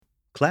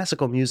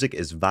Classical music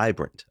is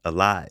vibrant,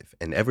 alive,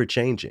 and ever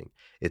changing.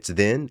 It's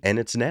then and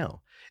it's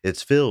now.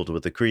 It's filled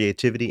with the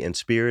creativity and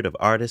spirit of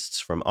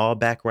artists from all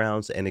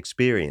backgrounds and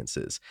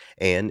experiences,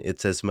 and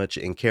it's as much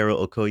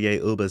Nkaro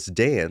Okoye Uba's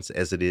dance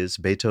as it is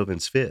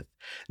Beethoven's Fifth.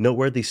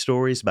 Noteworthy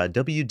stories by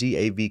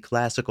WDAV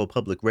Classical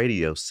Public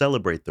Radio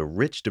celebrate the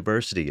rich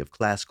diversity of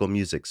classical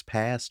music's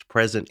past,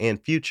 present,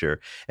 and future,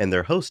 and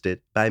they're hosted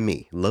by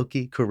me,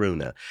 Loki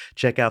Karuna.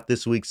 Check out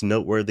this week's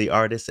noteworthy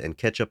artists and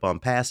catch up on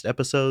past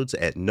episodes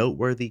at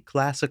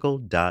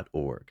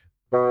noteworthyclassical.org.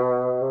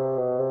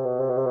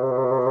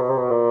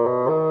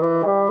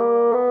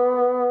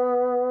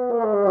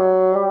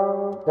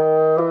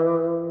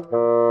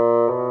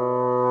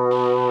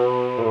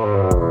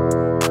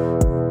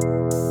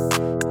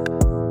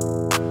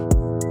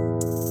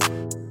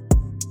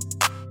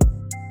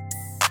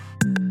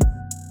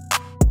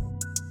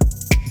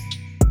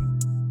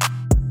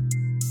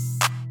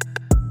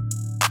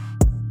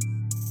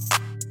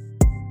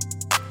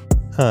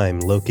 I'm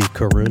Loki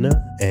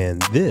Karuna,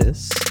 and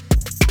this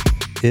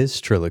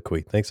is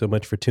Triloquy. Thanks so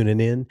much for tuning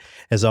in.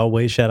 As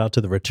always, shout out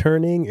to the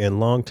returning and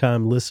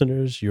longtime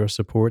listeners. Your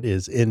support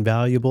is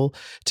invaluable.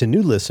 To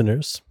new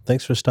listeners,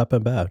 thanks for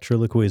stopping by.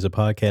 Triloquy is a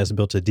podcast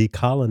built to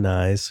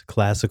decolonize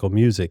classical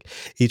music.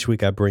 Each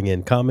week, I bring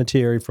in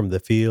commentary from the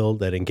field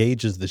that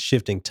engages the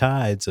shifting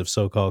tides of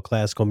so-called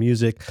classical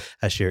music.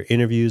 I share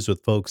interviews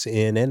with folks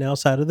in and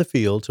outside of the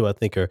field who I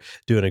think are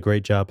doing a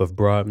great job of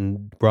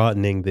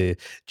broadening the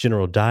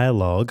general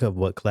dialogue of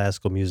what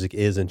classical music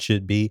is and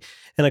should be.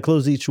 And I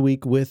close each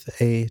week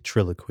with a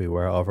triloquy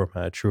where I offer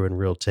my true and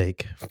real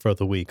take for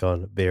the week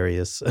on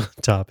various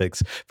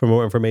topics. For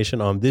more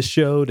information on this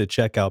show, to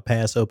check out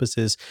past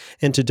opuses,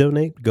 and to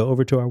donate, go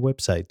over to our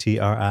website,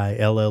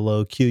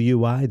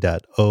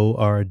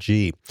 trilloqui.org.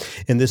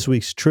 In this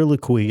week's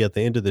triloquy, at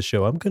the end of the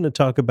show, I'm going to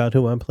talk about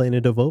who I'm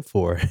planning to vote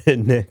for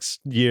in next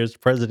year's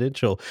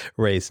presidential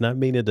race. Not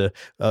meaning to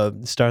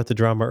start the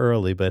drama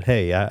early, but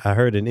hey, I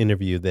heard an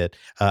interview that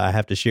I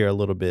have to share a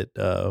little bit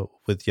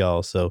with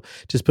y'all. So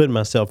just putting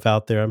myself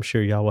out there. I'm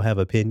sure y'all will have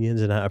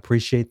opinions, and I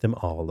appreciate them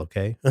all,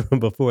 okay?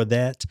 Before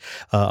that,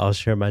 I'll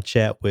share my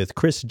chat with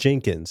Chris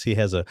Jenkins. He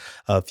has a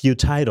few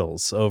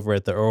titles over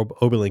at the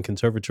Oberlin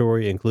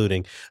Conservatory,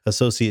 including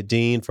Associate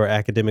Dean for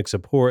Academic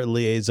Support,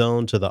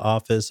 Liaison to the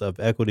Office of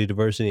Equity,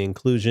 Diversity, and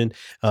Inclusion,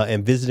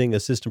 and Visiting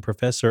Assistant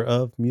Professor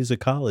of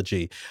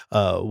Musicology.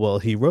 Well,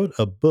 he wrote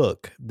a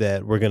book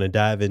that we're going to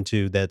dive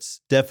into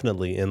that's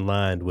definitely in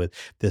line with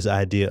this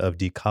idea of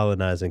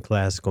decolonizing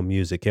classical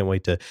music. Can't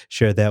wait to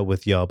share that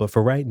with y'all. But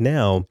for right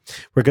now,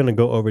 we're going to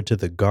go over to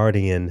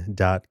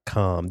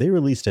theguardian.com. They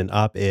released an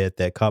op-ed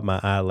that caught my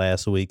eye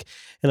last week,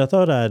 and I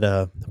thought I'd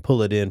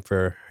pull it in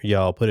for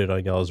y'all, put it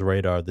on y'all's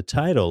radar. The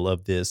title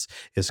of this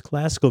is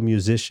Classical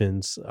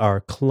Musicians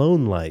Are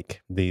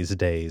Clone-Like These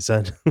Days.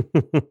 I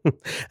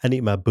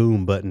need my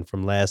boom button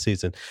from last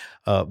season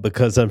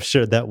because I'm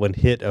sure that one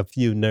hit a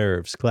few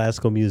nerves.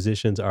 Classical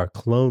musicians are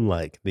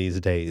clone-like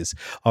these days.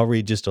 I'll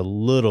read just a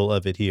little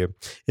of it here.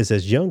 It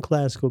says, young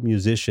classical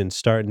musicians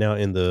starting out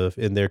in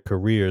their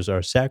careers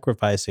are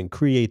sacrificing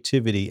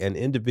creativity and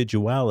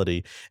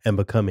individuality and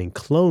becoming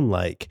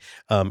clone-like,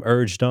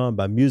 urged on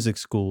by music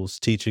schools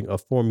teaching a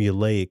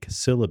formulaic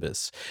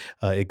syllabus.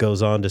 It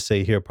goes on to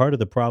say here, part of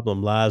the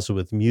problem lies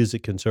with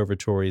music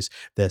conservatories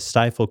that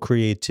stifle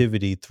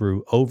creativity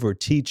through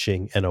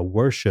over-teaching and a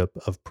worship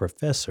of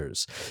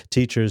professors.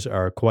 Teachers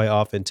are quite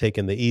often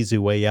taking the easy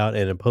way out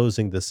and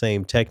imposing the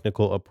same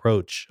technical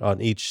approach on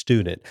each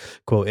student.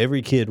 Quote,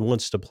 every kid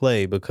wants to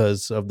play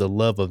because of the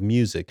love of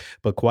music,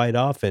 but quite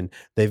often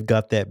they've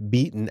got that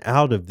beaten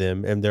out of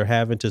them and they're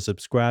having to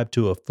subscribe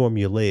to a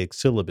formulaic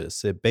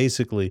syllabus. It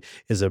basically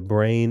is a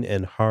brain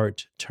and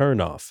heart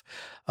turnoff.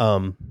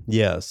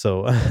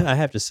 So I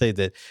have to say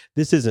that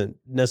this isn't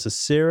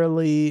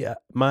necessarily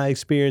my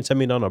experience. I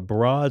mean, on a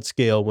broad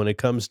scale, when it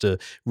comes to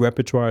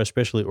repertoire,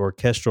 especially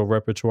orchestral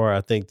repertoire,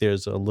 I think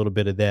there's a little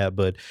bit of that.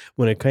 But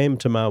when it came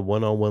to my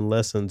one-on-one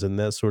lessons and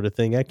that sort of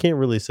thing, I can't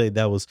really say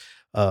that was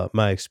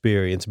my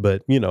experience.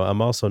 But,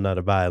 I'm also not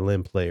a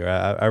violin player.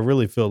 I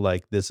really feel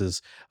like this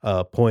is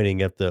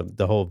pointing at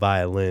the whole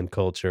violin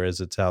culture as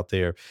it's out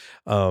there.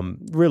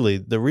 Really,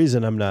 the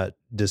reason I'm not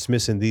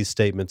dismissing these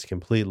statements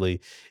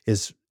completely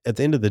is at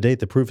the end of the day,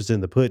 the proof is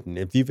in the pudding.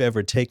 If you've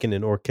ever taken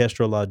an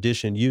orchestral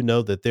audition, you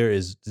know that there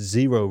is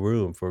zero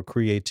room for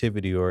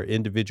creativity or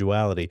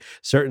individuality.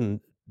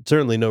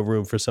 Certainly no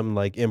room for something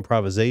like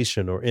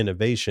improvisation or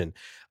innovation.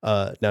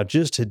 Now,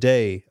 just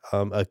today,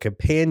 a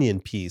companion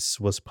piece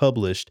was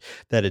published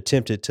that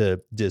attempted to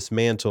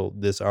dismantle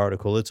this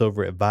article. It's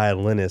over at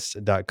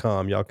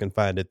violinist.com. Y'all can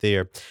find it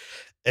there.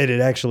 And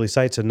it actually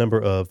cites a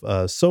number of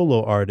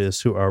solo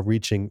artists who are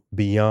reaching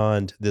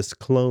beyond this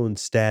clone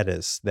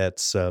status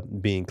that's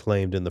being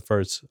claimed in the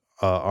first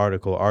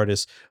article.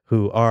 Artists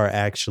who are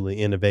actually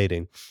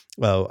innovating.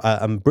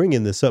 I'm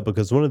bringing this up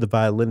because one of the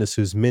violinists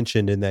who's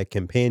mentioned in that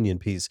companion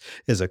piece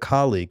is a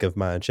colleague of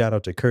mine. Shout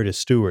out to Curtis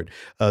Stewart.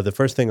 The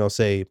first thing I'll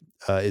say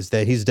is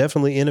that he's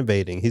definitely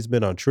innovating. He's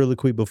been on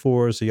Triloquy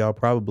before, so y'all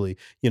probably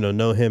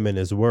know him and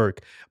his work.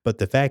 But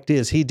the fact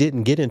is, he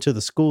didn't get into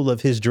the school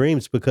of his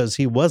dreams because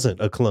he wasn't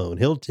a clone.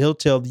 He'll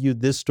tell you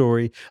this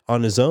story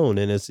on his own,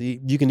 and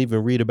you can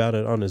even read about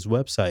it on his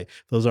website.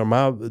 Those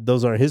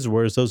aren't his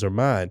words; those are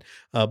mine.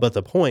 But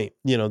the point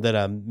that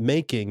I'm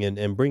making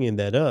and bringing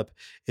that up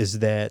is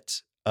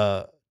that.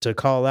 To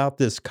call out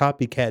this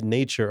copycat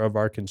nature of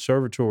our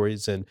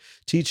conservatories and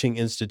teaching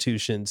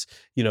institutions,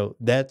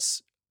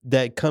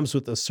 that comes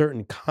with a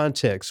certain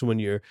context when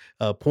you're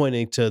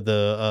pointing to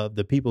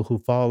the people who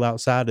fall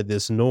outside of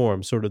this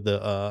norm, sort of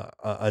the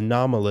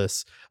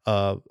anomalous,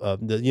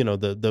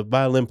 the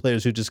violin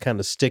players who just kind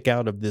of stick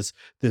out of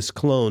this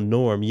clone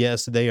norm.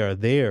 Yes, they are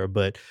there,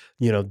 but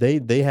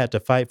they had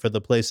to fight for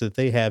the place that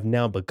they have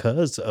now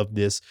because of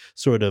this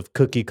sort of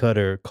cookie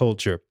cutter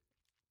culture.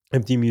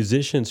 If the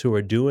musicians who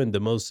are doing the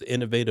most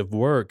innovative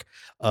work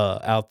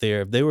out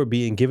there, if they were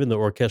being given the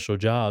orchestral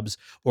jobs,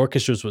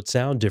 orchestras would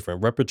sound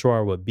different,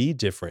 repertoire would be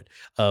different.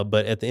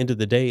 But at the end of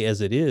the day, as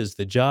it is,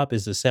 the job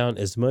is to sound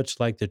as much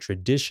like the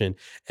tradition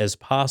as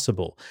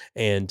possible.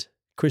 And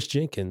Chris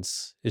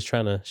Jenkins is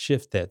trying to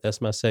shift that.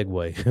 That's my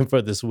segue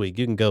for this week.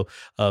 You can go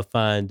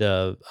find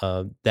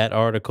that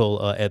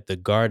article at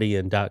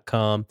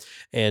theguardian.com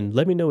and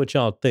let me know what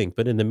y'all think.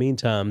 But in the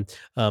meantime,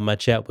 my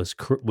chat was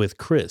with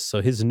Chris.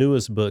 So his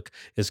newest book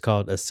is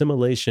called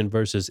Assimilation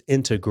versus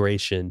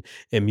Integration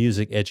in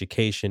Music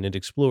Education. It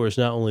explores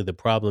not only the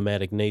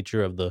problematic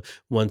nature of the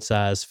one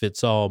size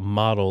fits all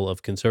model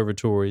of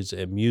conservatories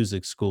and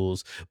music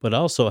schools, but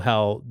also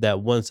how that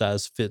one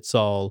size fits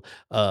all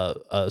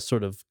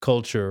sort of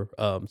culture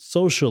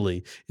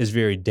socially is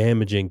very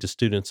damaging to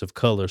students of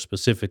color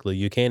specifically.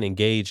 You can't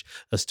engage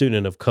a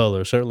student of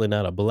color, certainly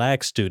not a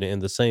black student, in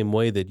the same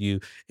way that you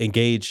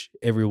engage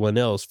everyone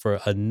else for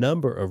a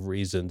number of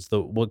reasons.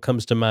 What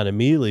comes to mind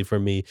immediately for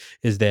me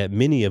is that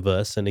many of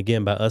us, and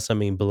again, by us, I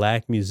mean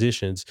black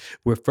musicians,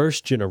 we're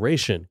first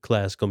generation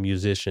classical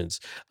musicians.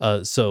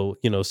 So,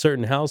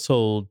 certain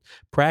household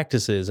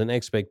practices and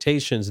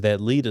expectations that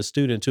lead a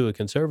student to a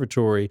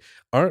conservatory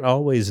aren't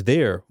always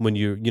there when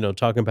you're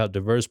talking about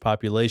diverse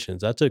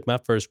populations. I took my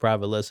first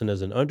private lesson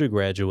as an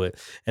undergraduate,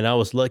 and I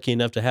was lucky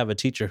enough to have a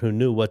teacher who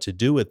knew what to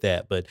do with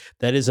that. But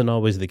that isn't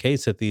always the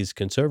case at these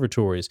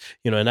conservatories.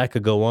 And I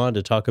could go on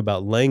to talk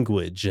about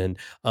language and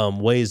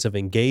ways of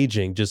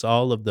engaging, just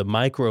all of the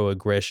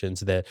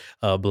microaggressions that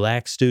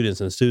black students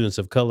and students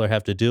of color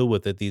have to deal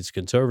with at these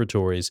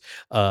conservatories.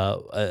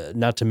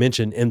 Not to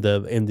mention in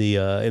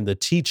the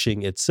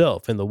teaching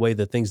itself, and the way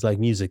that things like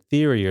music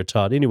theory are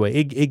taught. Anyway,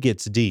 it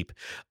gets deep.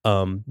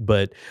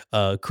 But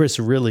Chris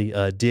really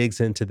digs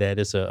into that.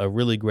 It's a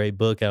really great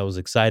book. I was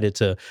excited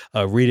to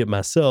read it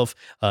myself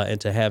and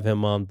to have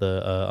him on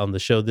the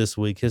show this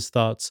week. His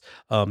thoughts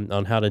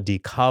on how to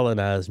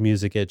decolonize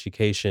music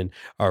education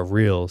are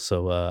real.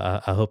 So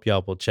I hope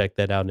y'all will check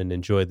that out and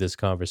enjoy this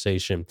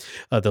conversation.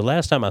 The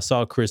last time I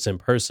saw Chris in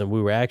person,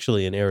 we were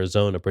actually in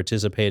Arizona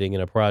participating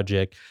in a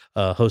project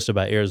hosted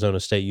by Arizona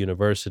State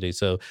University.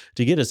 So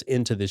to get us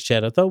into this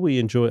chat, I thought we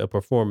enjoy a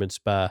performance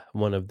by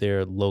one of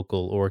their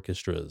local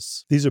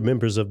orchestras. These are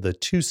members of the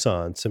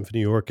Tucson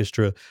Symphony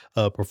Orchestra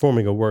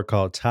performing a work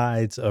called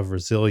Tides of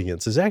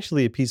Resilience. It's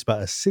actually a piece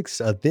by a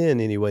then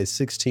anyway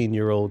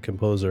 16-year-old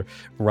composer,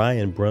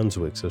 Ryan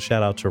Brunswick. So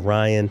shout out to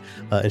Ryan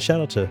and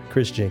shout out to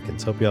Chris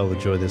Jenkins. Hope y'all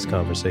enjoy this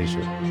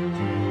conversation.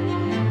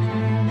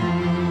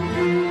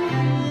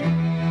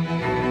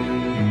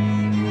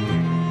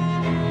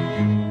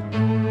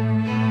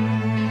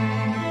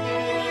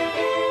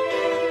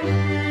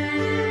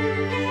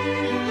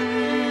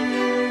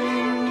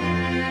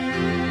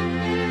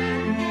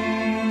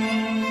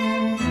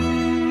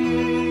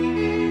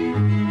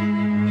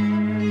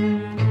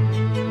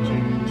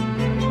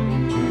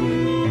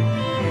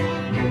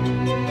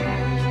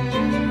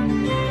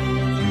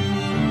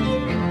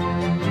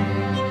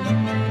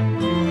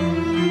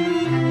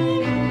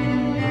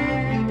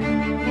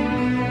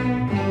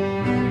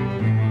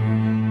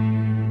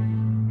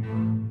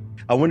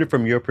 I wonder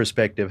from your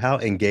perspective, how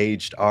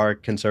engaged are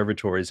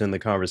conservatories in the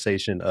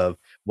conversation of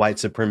white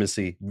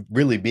supremacy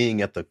really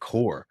being at the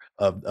core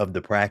of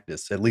the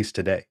practice, at least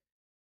today?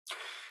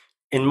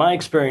 In my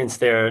experience,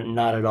 they're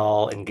not at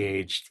all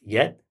engaged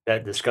yet.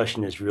 That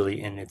discussion is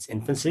really in its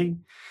infancy.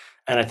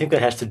 And I think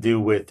that has to do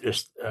with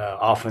just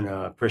often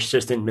a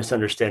persistent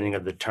misunderstanding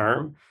of the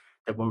term.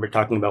 That when we're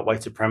talking about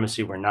white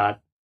supremacy, we're not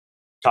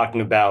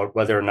talking about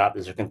whether or not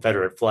there's a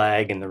Confederate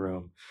flag in the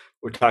room.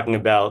 We're talking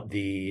about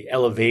the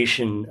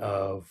elevation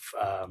of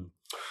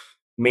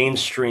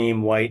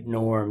mainstream white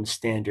norms,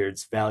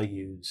 standards,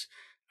 values,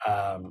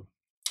 um,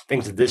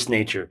 things of this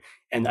nature.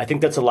 And I think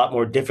that's a lot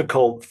more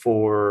difficult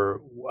for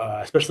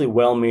especially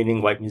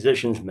well-meaning white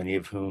musicians, many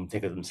of whom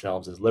think of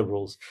themselves as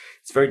liberals.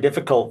 It's very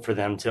difficult for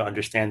them to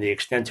understand the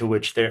extent to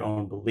which their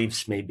own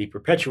beliefs may be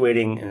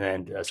perpetuating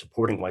and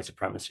supporting white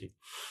supremacy.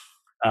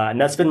 And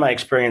that's been my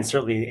experience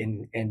certainly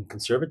in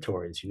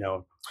conservatories.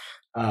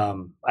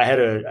 I had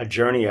a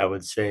journey, I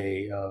would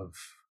say, of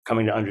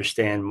coming to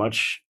understand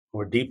much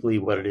more deeply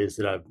what it is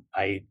that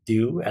I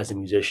do as a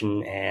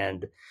musician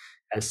and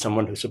as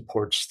someone who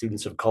supports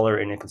students of color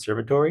in a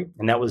conservatory.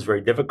 And that was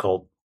very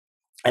difficult.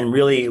 And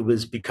really, it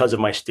was because of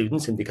my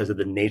students and because of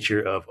the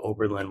nature of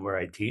Oberlin, where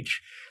I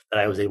teach, that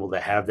I was able to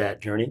have that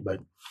journey.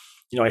 But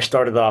I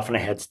started off and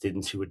I had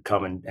students who would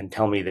come and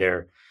tell me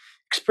their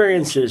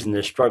experiences and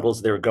the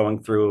struggles they were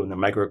going through and the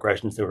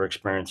microaggressions they were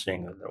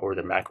experiencing or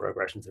the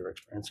macroaggressions they were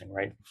experiencing,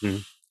 right?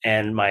 Mhm,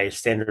 And my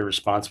standard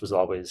response was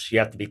always, you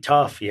have to be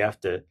tough, you have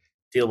to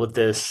deal with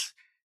this.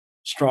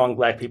 Strong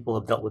Black people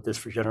have dealt with this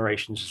for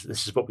generations.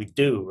 This is what we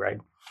do, right?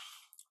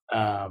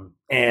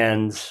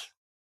 And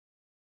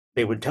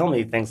they would tell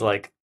me things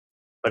like,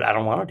 but I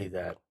don't want to do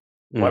that.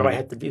 Why do I mhm,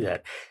 have to do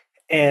that?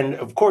 And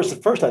of course,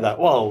 at first I thought,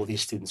 well,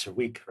 these students are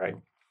weak, right?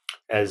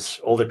 As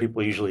older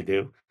people usually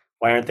do.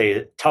 Why aren't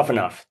they tough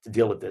enough to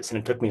deal with this? And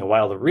it took me a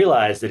while to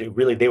realize that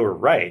they were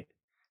right,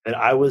 that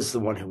I was the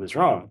one who was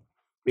wrong,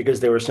 because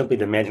they were simply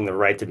demanding the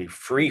right to be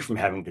free from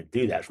having to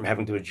do that, from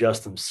having to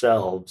adjust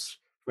themselves,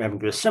 from having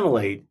to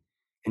assimilate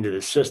into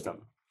the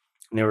system.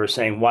 And they were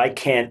saying, why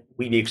can't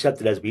we be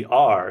accepted as we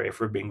are if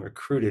we're being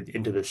recruited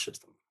into this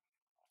system?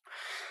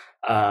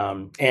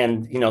 And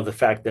the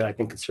fact that I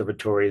think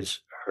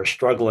conservatories are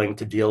struggling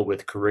to deal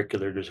with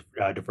curricular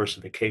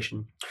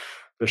diversification.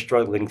 They're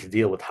struggling to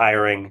deal with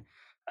hiring.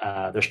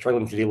 They're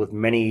struggling to deal with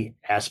many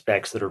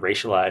aspects that are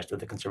racialized of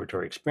the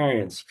conservatory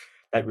experience.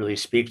 That really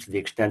speaks to the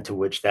extent to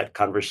which that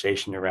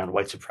conversation around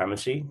white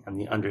supremacy and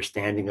the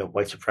understanding of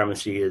white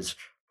supremacy is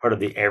part of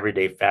the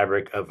everyday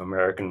fabric of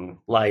American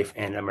life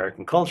and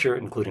American culture,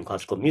 including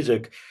classical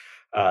music,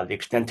 the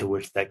extent to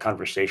which that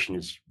conversation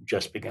is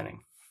just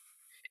beginning.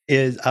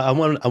 is I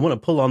wanna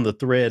pull on the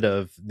thread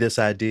of this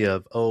idea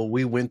of, "Oh,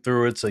 we went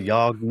through it, so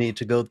y'all need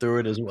to go through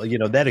it as well."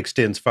 That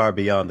extends far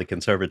beyond the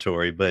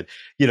conservatory, but,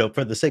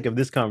 for the sake of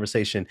this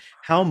conversation,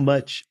 how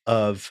much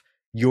of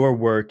your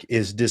work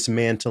is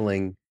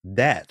dismantling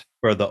that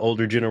for the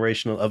older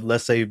generation of,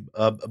 let's say,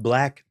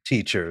 Black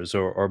teachers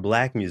or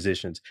Black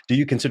musicians? Do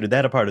you consider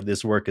that a part of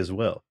this work as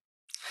well?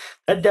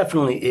 That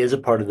definitely is a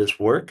part of this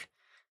work.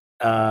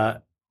 Uh,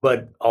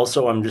 but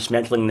also, I'm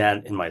dismantling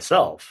that in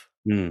myself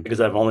Mm, because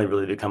I've only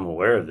really become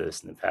aware of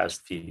this in the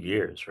past few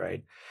years,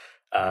 right?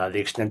 The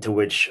extent to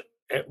which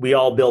we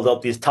all build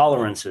up these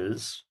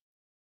tolerances,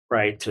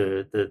 right,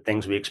 to the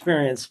things we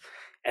experience.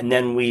 And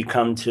then we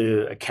come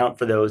to account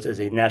for those as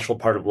a natural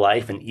part of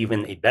life and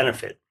even a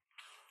benefit.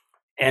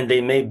 And they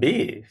may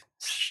be,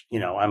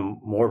 I'm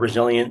more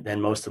resilient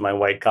than most of my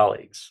white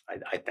colleagues,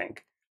 I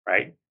think,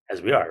 right?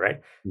 As we are,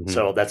 right? mhm,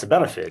 So that's a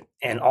benefit.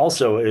 And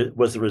also, it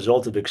was the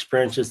result of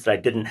experiences that I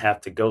didn't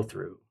have to go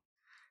through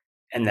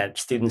and that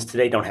students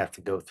today don't have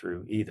to go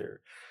through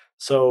either.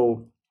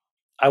 So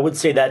I would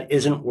say that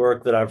isn't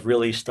work that I've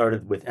really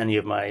started with any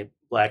of my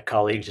Black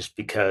colleagues just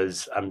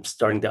because I'm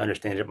starting to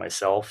understand it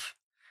myself.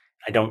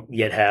 I don't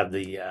yet have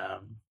the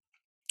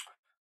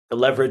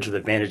leverage or the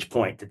vantage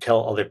point to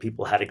tell other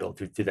people how to go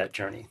through that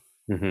journey.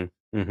 mhm,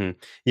 mhm.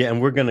 Yeah,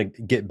 and we're gonna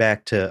get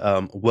back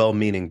to,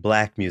 well-meaning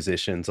Black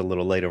musicians a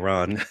little later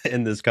on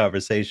in this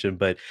conversation,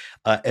 but,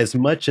 as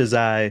much as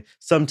I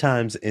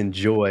sometimes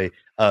enjoy,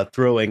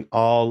 throwing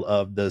all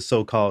of the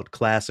so-called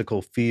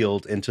classical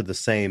field into the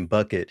same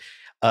bucket,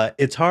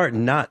 it's hard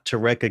not to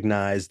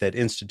recognize that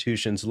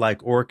institutions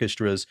like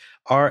orchestras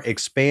are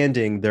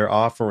expanding their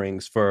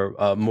offerings for,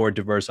 more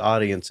diverse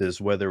audiences,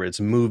 whether it's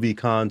movie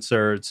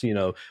concerts.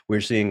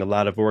 We're seeing a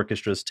lot of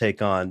orchestras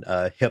take on,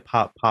 hip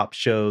hop pop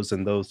shows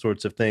and those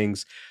sorts of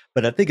things,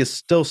 but I think it's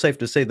still safe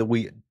to say that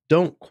we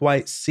don't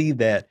quite see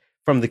that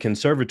from the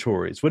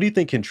conservatories. What do you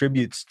think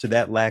contributes to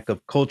that lack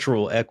of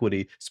cultural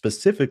equity,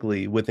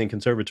 specifically within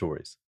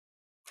conservatories?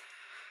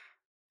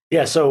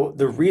 Yeah, so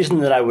the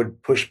reason that I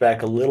would push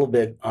back a little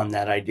bit on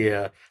that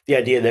idea, the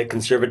idea that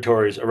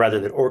conservatories, or rather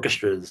that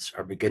orchestras,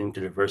 are beginning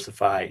to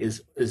diversify,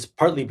 is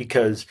partly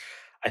because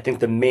I think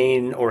the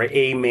main or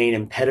a main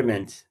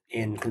impediment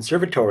in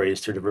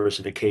conservatories to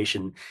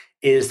diversification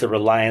is the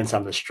reliance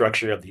on the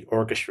structure of the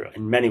orchestra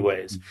in many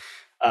ways,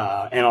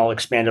 and I'll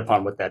expand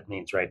upon what that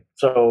means. Right.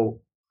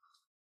 So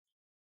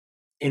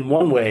in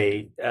one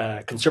way,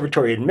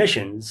 conservatory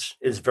admissions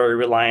is very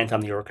reliant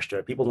on the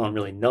orchestra. People don't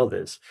really know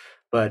this,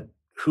 but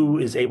who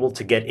is able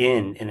to get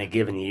in a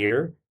given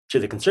year to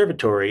the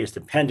conservatory is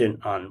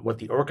dependent on what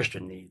the orchestra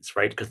needs,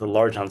 right? Because the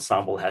large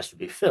ensemble has to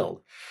be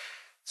filled.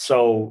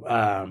 So,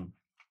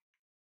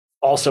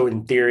 also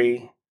in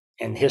theory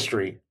and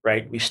history,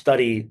 right? We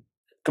study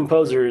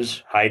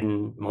composers,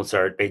 Haydn,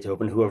 Mozart,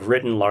 Beethoven, who have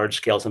written large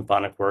scale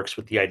symphonic works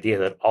with the idea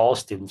that all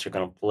students are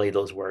going to play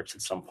those works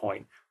at some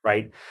point,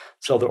 right?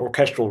 So the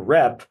orchestral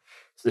rep,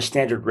 the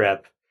standard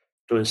rep,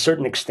 to a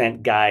certain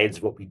extent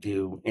guides what we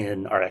do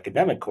in our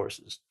academic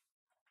courses,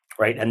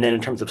 right? And then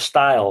in terms of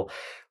style,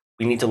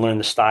 we need to learn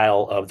the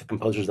style of the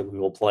composers that we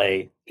will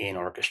play in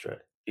orchestra,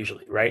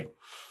 usually, right?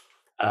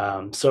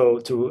 So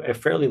to a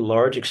fairly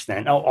large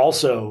extent, oh,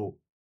 also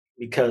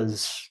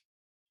because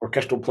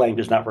orchestral playing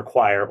does not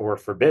require or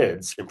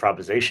forbids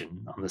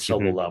improvisation on the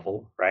solo Hmm.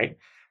 level, right?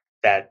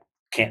 That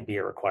can't be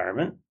a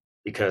requirement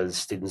because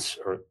students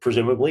are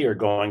presumably are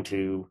going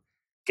to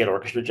get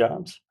orchestra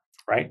jobs,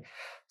 right?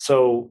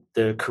 So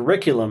the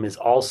curriculum is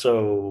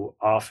also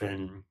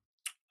often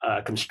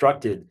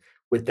constructed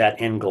with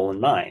that end goal in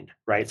mind,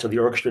 right? So the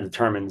orchestra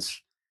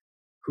determines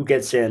who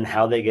gets in,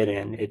 how they get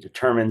in. It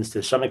determines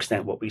to some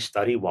extent what we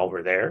study while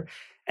we're there,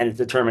 and it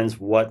determines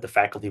what the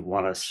faculty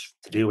want us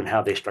to do and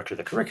how they structure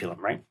the curriculum,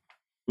 right?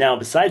 Now,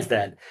 besides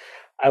that,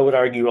 I would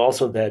argue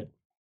also that,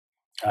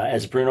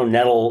 as Bruno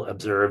Nettle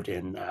observed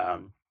in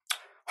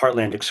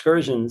Heartland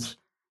Excursions,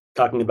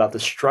 talking about the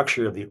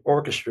structure of the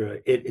orchestra,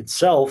 it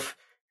itself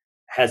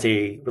has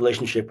a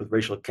relationship with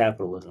racial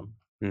capitalism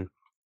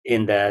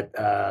in that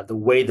the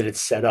way that it's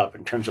set up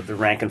in terms of the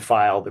rank and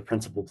file, the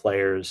principal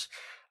players,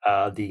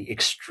 the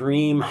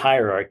extreme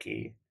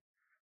hierarchy,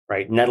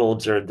 right? Nettle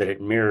observed that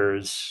it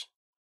mirrors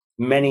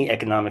many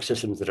economic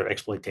systems that are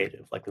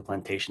exploitative, like the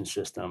plantation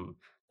system,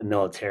 the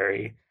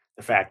military,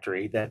 the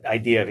factory, that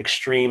idea of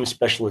extreme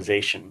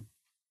specialization,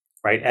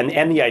 right?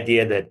 And the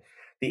idea that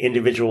the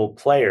individual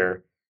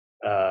player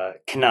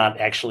cannot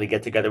actually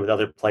get together with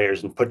other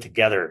players and put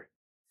together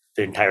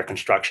the entire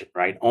construction,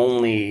 right?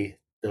 Only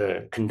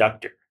the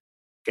conductor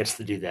gets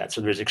to do that.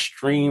 So there's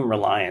extreme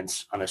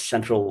reliance on a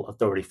central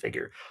authority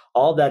figure.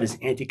 All that is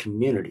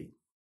anti-community.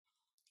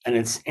 And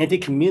it's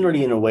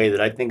anti-community in a way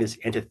that I think is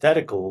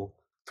antithetical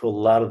to a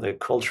lot of the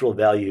cultural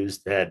values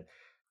that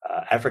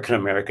African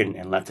American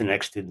and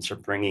Latinx students are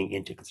bringing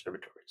into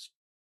conservatories.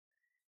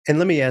 And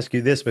let me ask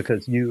you this,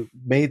 because you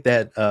made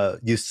that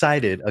you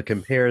cited a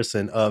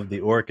comparison of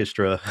the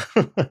orchestra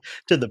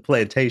to the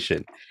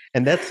plantation.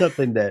 And that's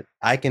something that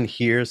I can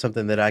hear,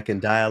 something that I can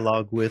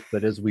dialogue with.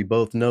 But as we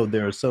both know,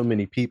 there are so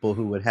many people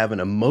who would have an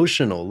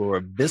emotional or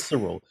a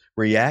visceral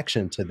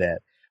reaction to that.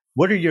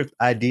 What are your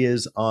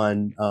ideas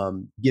on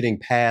getting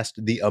past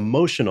the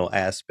emotional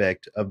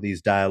aspect of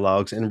these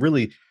dialogues and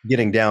really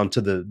getting down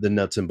to the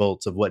nuts and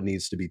bolts of what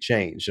needs to be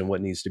changed and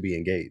what needs to be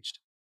engaged?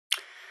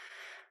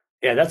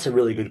 Yeah, that's a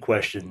really good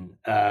question.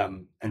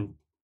 And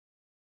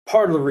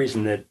part of the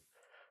reason that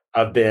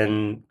I've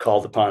been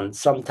called upon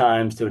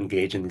sometimes to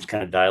engage in these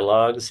kind of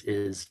dialogues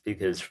is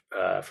because,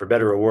 for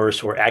better or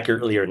worse, or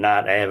accurately or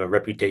not, I have a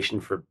reputation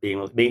for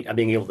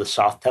being able to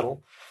soft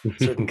pedal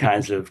certain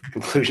kinds of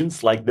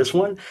conclusions like this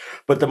one.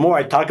 But the more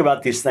I talk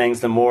about these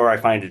things, the more I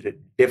find it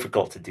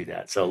difficult to do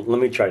that. So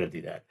let me try to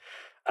do that.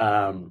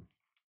 Um,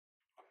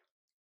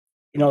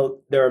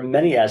 there are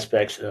many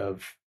aspects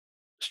of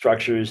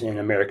structures in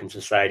American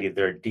society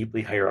that are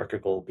deeply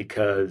hierarchical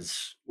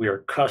because we are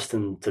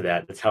accustomed to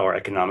that. That's how our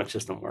economic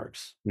system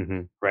works,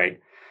 Hmm. right?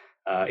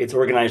 It's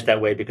organized that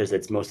way because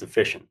it's most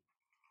efficient.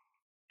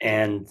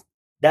 And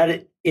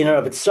that in and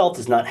of itself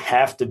does not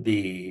have to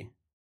be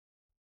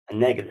a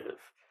negative.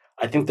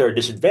 I think there are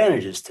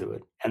disadvantages to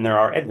it and there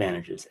are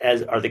advantages,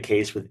 as are the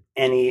case with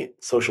any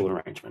social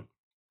arrangement,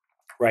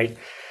 right?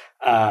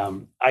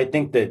 I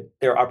think that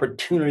there are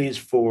opportunities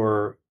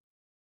for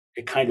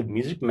a kind of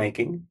music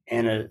making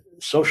and a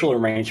social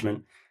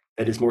arrangement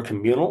that is more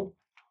communal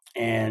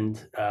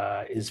and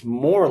is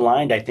more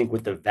aligned, I think,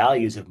 with the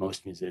values of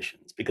most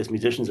musicians, because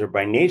musicians are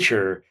by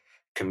nature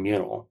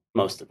communal.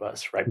 Most of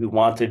us, right? We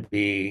want to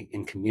be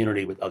in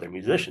community with other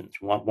musicians.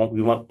 We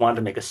want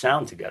to make a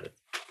sound together.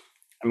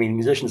 I mean,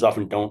 musicians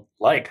often don't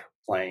like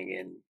playing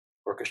in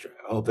orchestra.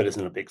 I hope that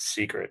isn't a big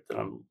secret that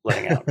I'm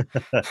letting out.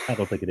 I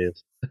don't think it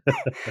is.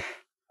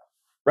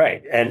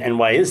 Right. And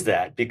why is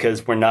that?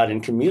 Because we're not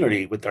in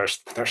community with our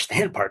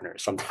stand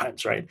partners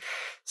sometimes, right?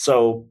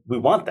 So we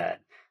want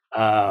that.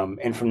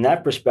 And from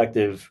that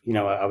perspective,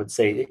 I would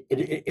say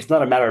it's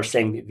not a matter of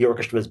saying the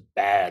orchestra is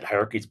bad,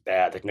 hierarchy is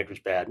bad, the conductor is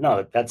bad.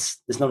 No,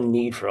 there's no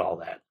need for all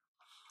that.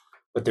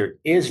 What there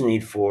is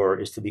need for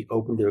is to be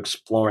open to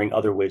exploring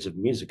other ways of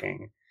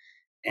musicking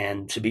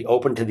and to be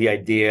open to the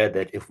idea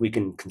that if we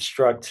can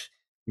construct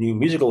new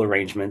musical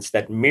arrangements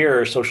that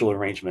mirror social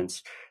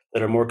arrangements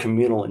that are more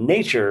communal in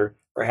nature,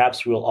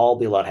 perhaps we'll all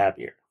be a lot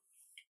happier.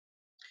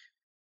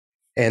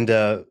 And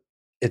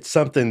it's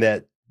something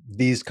that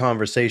these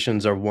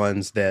conversations are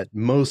ones that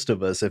most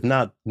of us, if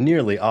not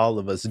nearly all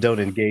of us, don't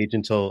engage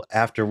until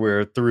after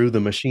we're through the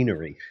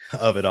machinery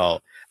of it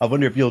all. I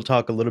wonder if you'll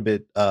talk a little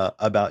bit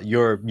about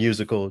your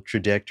musical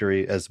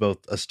trajectory as both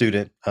a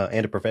student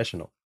and a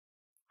professional.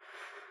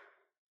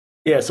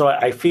 Yeah, so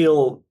I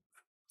feel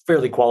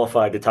fairly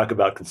qualified to talk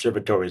about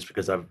conservatories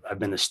because I've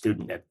been a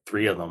student at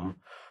three of them.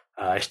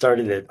 I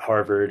started at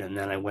Harvard, and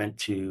then I went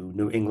to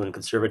New England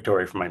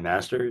Conservatory for my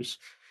master's,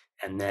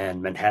 and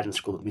then Manhattan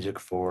School of Music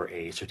for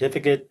a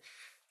certificate.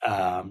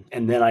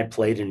 And then I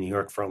played in New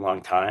York for a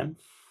long time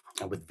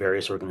with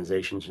various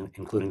organizations,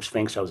 including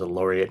Sphinx. I was a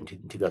laureate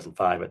in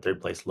 2005, a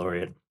third place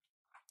laureate.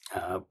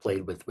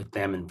 Played with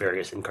them in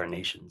various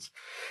incarnations,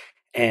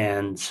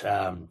 and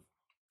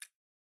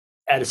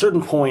at a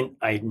certain point,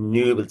 I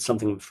knew that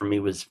something for me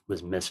was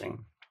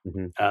missing.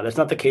 Hmm. That's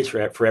not the case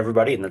for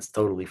everybody, and that's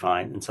totally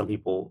fine. And some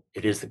people,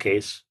 it is the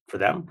case for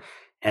them.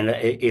 And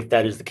if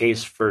that is the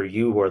case for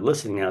you who are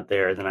listening out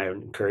there, then I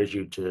would encourage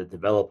you to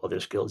develop other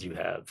skills you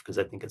have, because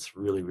I think it's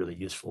really, really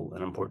useful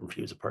and important for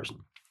you as a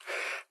person.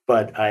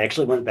 But I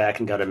actually went back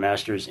and got a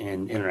master's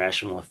in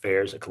international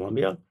affairs at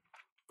Columbia.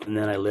 And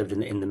then I lived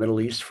in the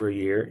Middle East for a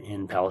year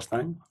in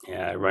Palestine,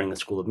 running the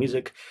School of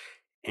Music.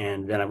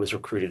 And then I was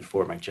recruited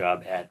for my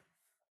job at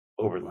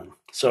Oberlin.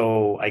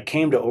 So I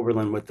came to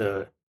Oberlin with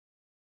a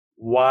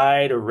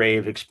wide array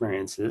of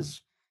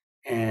experiences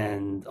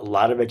and a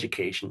lot of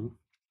education,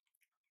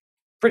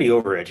 pretty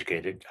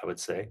overeducated, I would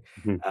say.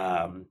 Mhm.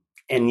 Um,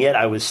 and yet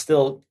I was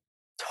still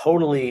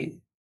totally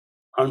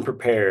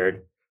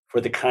unprepared for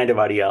the kind of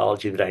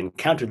ideology that I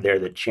encountered there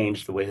that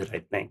changed the way that I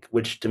think,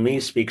 which to me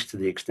speaks to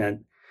the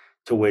extent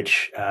to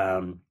which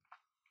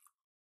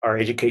our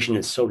education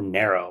is so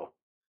narrow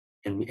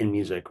in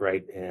music,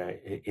 right?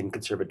 In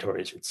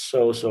conservatories, it's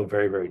so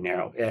very very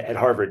narrow. At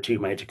Harvard too,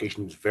 my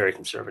education was very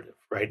conservative,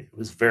 right? It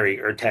was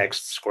very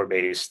text, score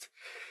based.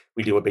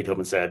 We do what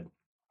Beethoven said.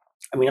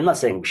 I mean, I'm not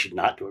saying we should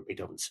not do what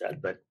Beethoven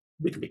said, but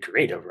we can be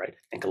creative, right?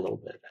 I think a little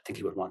bit. I think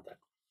he would want that.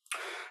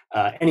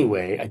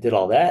 Anyway, I did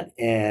all that,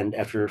 and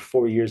after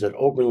 4 years at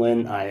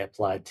Oberlin, I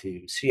applied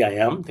to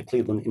CIM, the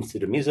Cleveland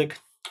Institute of Music,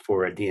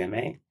 for a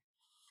DMA.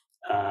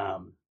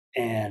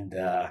 And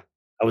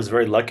I was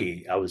very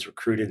lucky. I was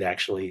recruited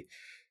actually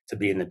to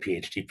be in the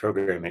PhD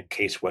program at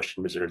Case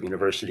Western Reserve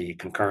University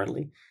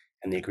concurrently,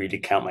 and they agreed to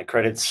count my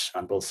credits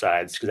on both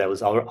sides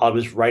because I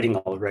was writing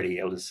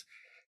already. I was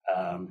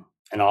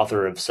an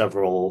author of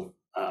several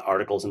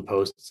articles and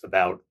posts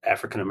about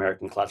African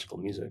American classical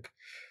music.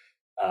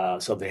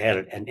 So they had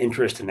an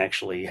interest in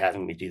actually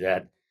having me do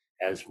that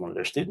as one of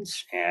their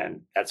students,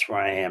 and that's where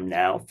I am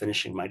now,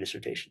 finishing my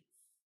dissertation.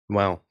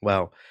 Wow,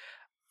 wow.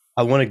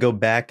 I wanna go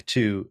back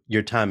to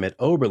your time at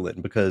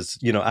Oberlin because,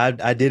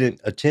 I didn't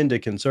attend a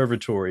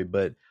conservatory,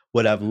 but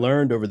what I've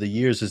learned over the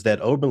years is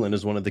that Oberlin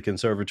is one of the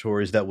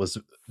conservatories that was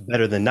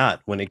better than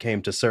not when it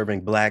came to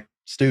serving Black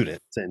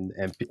students and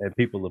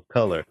people of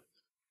color.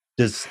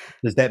 Does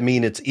that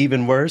mean it's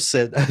even worse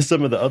at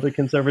some of the other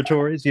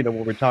conservatories,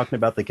 when we're talking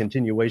about the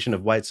continuation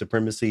of white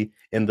supremacy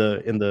in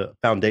the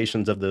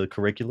foundations of the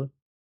curricula?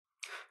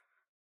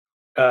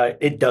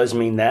 It does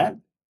mean that,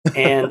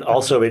 and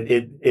also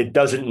it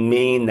doesn't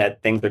mean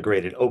that things are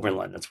great at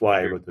Oberlin. That's why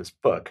I Sure. wrote this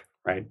book,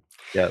 right?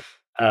 Yep.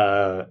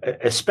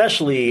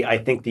 Especially, I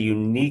think the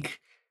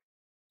unique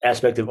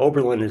aspect of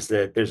Oberlin is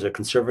that there's a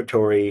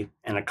conservatory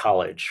and a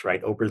college,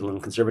 right? Oberlin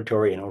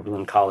Conservatory and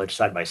Oberlin College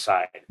side by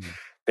side. Mm.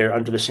 They're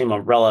under the same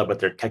umbrella, but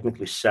they're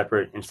technically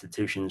separate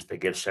institutions that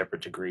give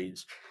separate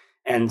degrees.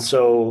 And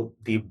so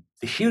the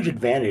huge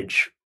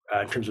advantage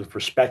in terms of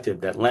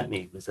perspective that lent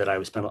me was that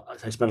I spent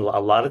a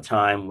lot of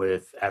time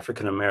with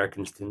African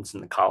American students in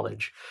the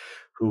college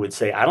who would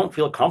say, "I don't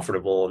feel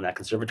comfortable in that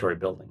conservatory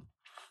building."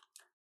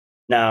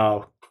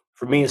 Now,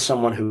 for me, as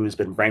someone who's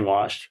been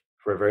brainwashed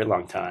for a very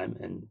long time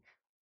and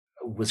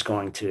was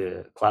going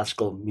to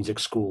classical music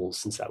schools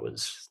since I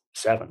was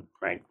 7,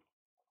 right?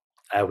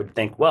 I would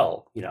think,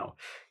 well,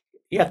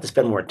 you have to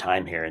spend more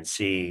time here and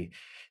see,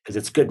 because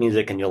it's good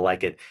music and you'll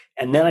like it.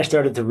 And then I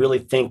started to really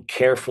think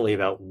carefully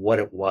about what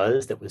it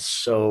was that was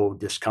so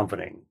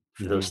discomforting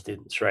for those Mhm.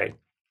 students, right?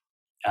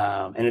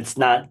 And it's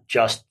not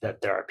just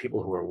that there are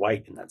people who are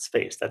white in that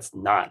space. That's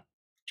not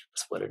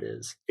just what it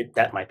is.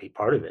 That might be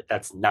part of it.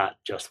 That's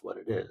not just what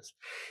it is.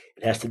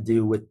 It has to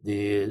do with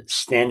the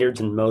standards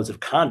and modes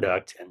of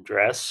conduct and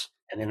dress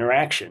and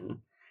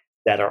interaction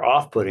that are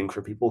off-putting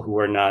for people who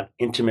are not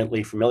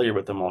intimately familiar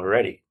with them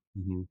already.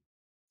 Mhm.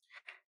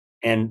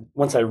 And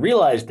once I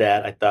realized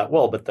that, I thought,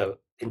 well, but the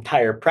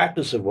entire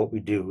practice of what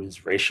we do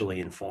is racially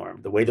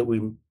informed. The way that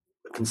we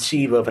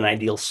conceive of an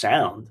ideal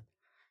sound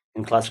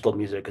in classical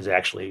music is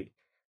actually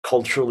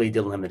culturally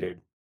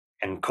delimited,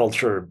 and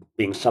culture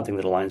being something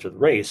that aligns with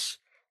race,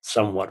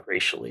 somewhat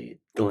racially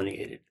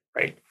delineated,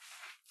 right?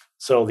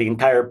 So the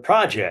entire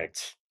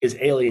project is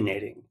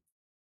alienating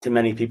to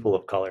many people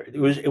of color. It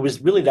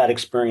was really that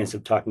experience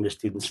of talking to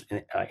students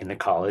in the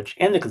college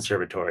and the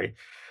conservatory,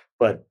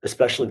 but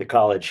especially the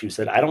college, who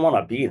said, "I don't want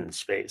to be in this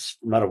space,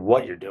 no matter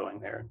what you're doing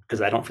there,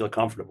 because I don't feel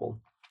comfortable."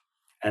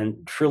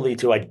 And truly,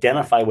 to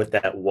identify what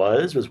that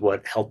was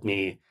what helped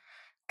me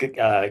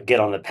get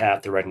on the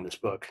path to writing this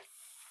book.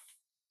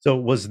 So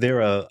was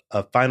there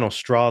a final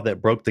straw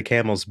that broke the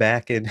camel's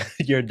back in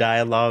your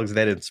dialogues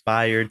that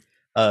inspired,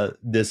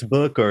 this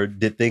book, or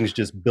did things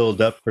just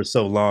build up for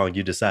so long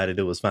you decided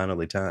it was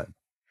finally time?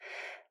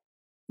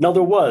 No,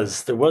 there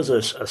was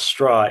a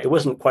straw. It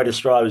wasn't quite a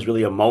straw. It was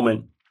really a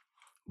moment.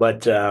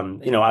 But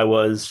I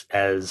was,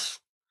 as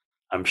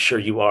I'm sure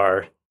you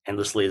are,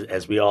 endlessly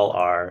as we all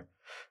are,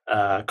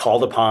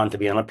 called upon to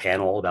be on a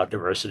panel about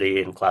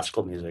diversity in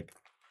classical music,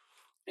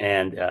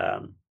 and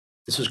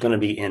this was going to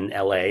be in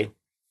LA,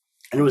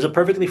 and it was a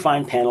perfectly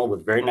fine panel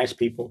with very nice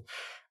people,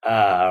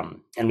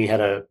 and we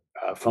had a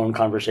phone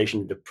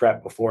conversation to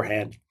prep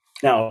beforehand.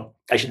 Now,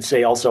 I should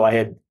say also I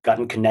had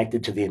gotten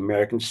connected to the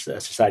American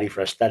Society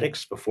for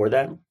Aesthetics before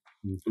that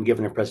Mm. and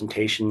given a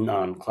presentation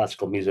on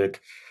classical music,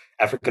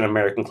 African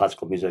American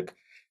classical music,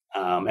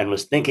 and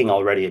was thinking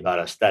already about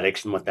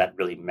aesthetics and what that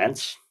really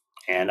meant.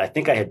 And I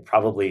think I had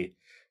probably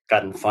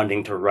gotten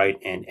funding to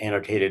write an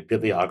annotated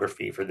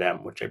bibliography for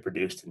them, which I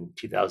produced in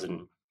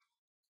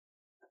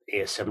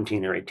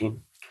 2017 or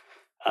 18.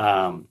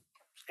 Um,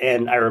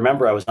 and I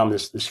remember I was on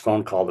this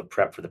phone call to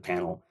prep for the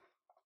panel,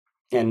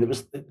 and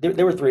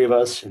there were three of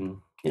us, and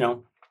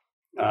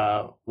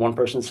one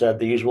person said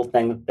the usual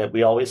thing that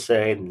we always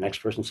say, and the next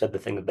person said the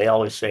thing that they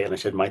always say, and I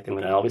said my thing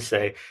that I always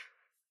say.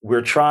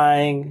 We're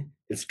trying.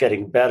 It's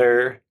getting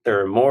better.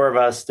 There are more of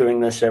us doing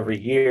this every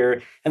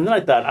year. And then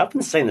I thought, I've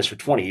been saying this for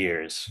 20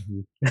 years.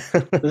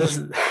 Mhm. This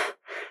is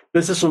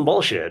this is some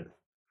bullshit.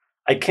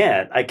 I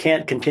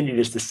can't continue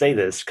just to say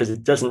this because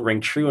it doesn't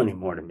ring true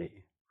anymore to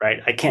me.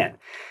 Right? I can't.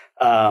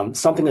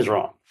 Something is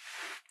wrong.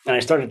 And I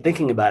started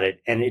thinking about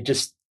it, and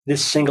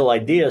this single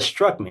idea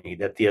struck me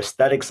that the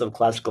aesthetics of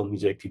classical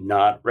music do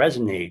not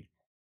resonate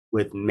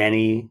with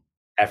many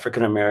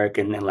African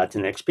American and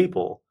Latinx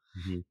people.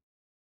 Mhm.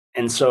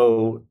 And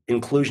so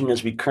inclusion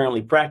as we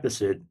currently practice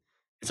it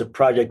is a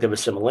project of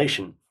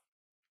assimilation.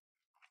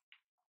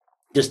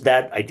 Just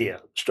that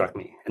idea struck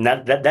me. And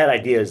that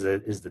idea is the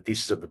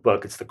thesis of the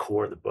book. It's the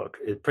core of the book.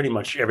 It pretty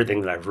much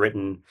everything that I've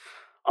written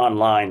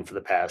online for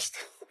the past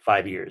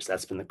 5 years,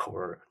 that's been the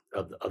core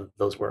of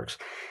those works.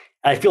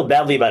 I feel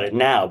badly about it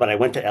now, but I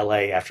went to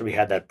LA after we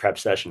had that prep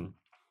session.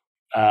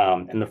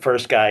 And the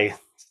first guy,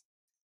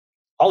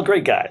 all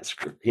great guys,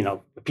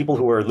 people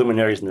who were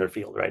luminaries in their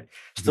field, right?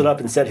 Stood Mhm. up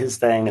and said his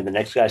thing, and the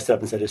next guy stood up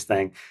and said his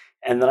thing.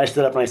 And then I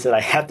stood up and I said,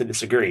 I have to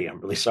disagree.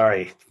 I'm really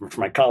sorry for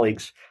my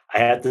colleagues. I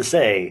have to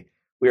say,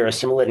 we are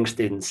assimilating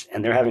students,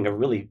 and they're having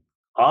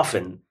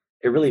often,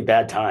 a really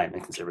bad time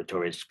in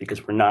conservatories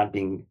because we're not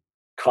being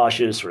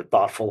cautious or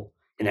thoughtful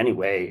in any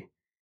way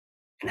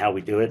in how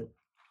we do it.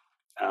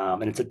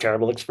 And it's a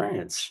terrible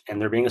experience,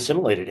 and they're being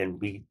assimilated, and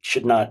we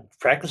should not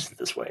practice it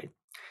this way.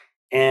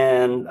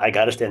 And I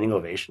got a standing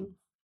ovation,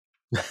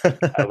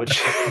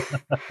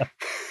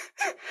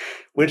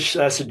 which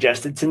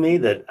suggested to me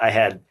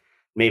that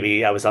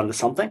maybe I was onto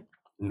something,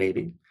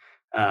 maybe.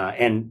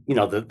 And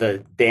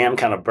the dam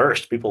kind of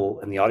burst. People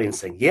in the audience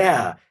saying,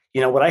 "Yeah,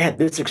 what I had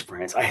this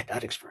experience, I had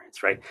that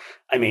experience." Right?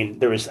 I mean,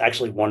 there was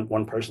actually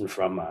one person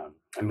from a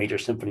major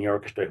symphony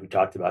orchestra who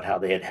talked about how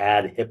they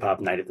had hip hop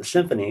night at the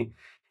symphony,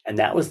 and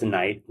that was the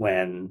night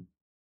when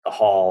the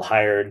hall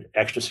hired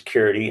extra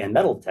security and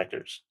metal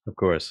detectors. Of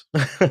course.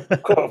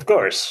 Of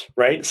course,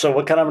 right? So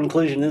what kind of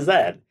inclusion is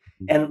that?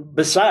 And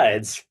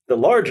besides, the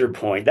larger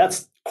point,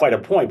 that's quite a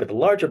point, but the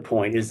larger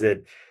point is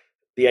that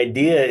the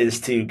idea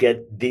is to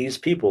get these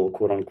people,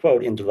 quote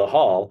unquote, into the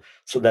hall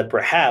so that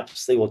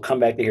perhaps they will come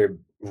back to hear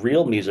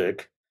real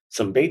music,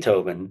 some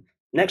Beethoven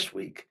next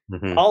week.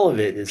 Mhm. All of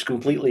it is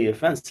completely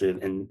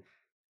offensive. And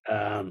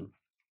um,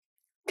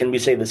 can we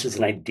say this is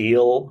an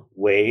ideal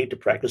way to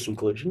practice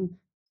inclusion?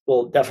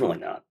 Well, definitely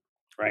not,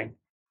 right?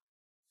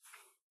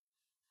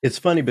 It's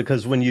funny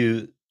because when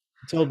you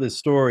tell this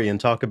story and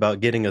talk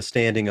about getting a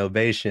standing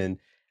ovation,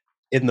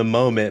 in the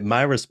moment,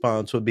 my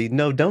response would be,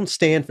 "No, don't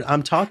stand for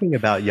I'm talking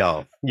about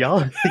y'all.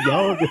 Y'all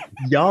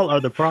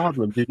are the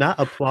problem. Do not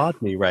applaud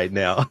me right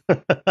now."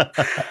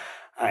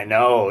 I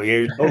know,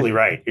 you're totally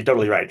right. You're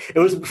totally right. It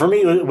was for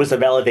me, it was a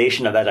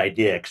validation of that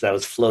idea because I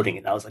was floating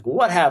it. I was like,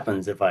 what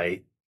happens if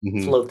I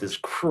Mhm. float this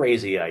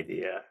crazy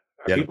idea?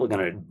 Are Yep. people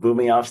going to boo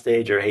me off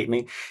stage or hate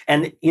me?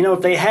 And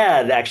if they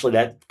had, actually,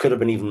 that could have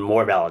been even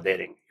more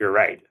validating. You're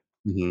right,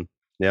 Mhm.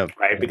 Yep.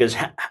 right? Yep. Because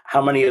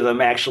how many of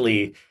them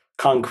actually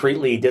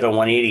concretely did a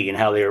 180 in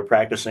how they were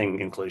practicing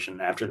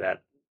inclusion after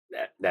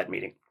that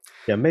meeting?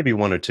 Yeah, maybe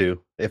 1 or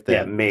 2, if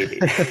Yeah, that. maybe,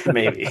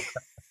 maybe.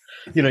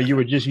 You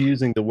were just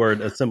using the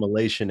word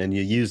assimilation, and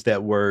you used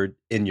that word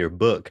in your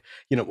book.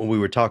 When we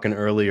were talking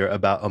earlier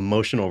about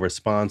emotional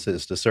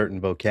responses to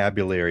certain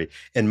vocabulary,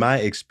 in my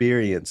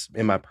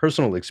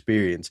personal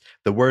experience,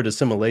 the word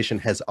assimilation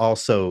has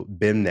also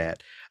been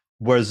that.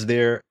 Was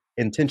there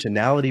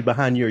intentionality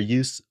behind your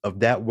use of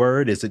that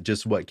word? Is it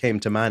just what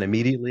came to mind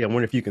immediately? I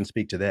wonder if you can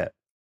speak to that.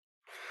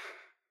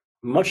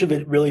 Much of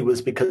it really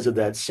was because of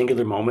that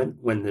singular moment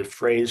when the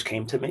phrase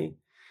came to me.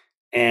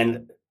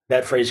 And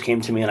that phrase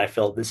came to me, and I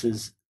felt this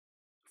is,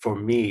 for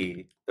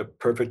me, the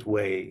perfect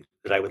way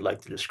that I would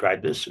like to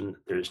describe this. And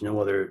there's no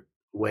other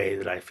way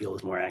that I feel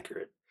is more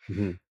accurate.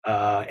 Mhm.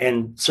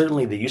 And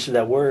certainly the use of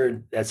that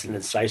word, that's an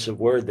incisive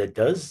word that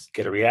does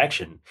get a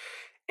reaction.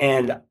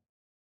 And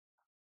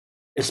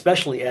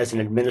especially as an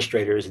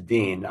administrator, as a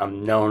dean,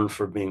 I'm known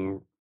for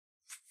being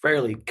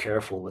fairly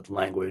careful with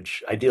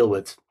language. I deal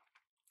with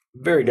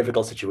very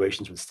difficult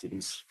situations with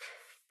students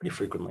pretty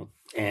frequently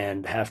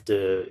and have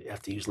to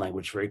use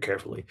language very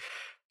carefully.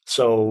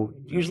 So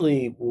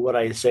usually what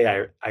I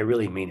say, I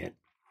really mean it.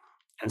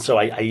 And so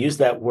I use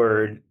that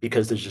word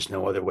because there's just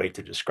no other way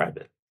to describe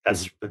it.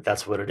 Mhm.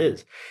 That's what it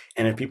is.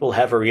 And if people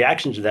have a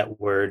reaction to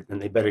that word, then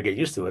they better get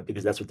used to it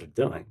because that's what they're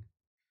doing.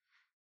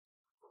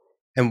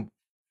 And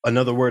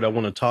Another word I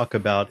want to talk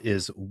about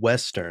is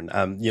Western.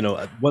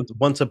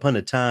 Once upon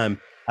a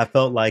time, I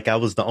felt like I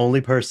was the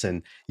only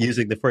person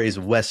using the phrase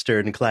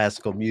Western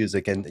classical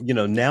music, and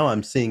now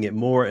I'm seeing it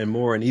more and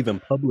more, and even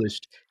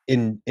published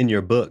in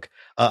your book.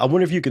 I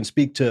wonder if you can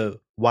speak to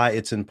why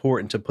it's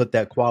important to put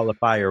that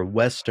qualifier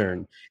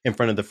Western in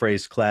front of the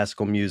phrase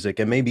classical music,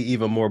 and maybe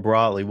even more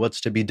broadly, what's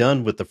to be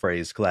done with the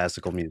phrase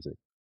classical music.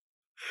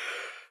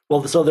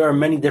 Well, so there are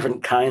many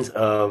different kinds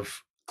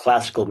of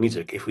classical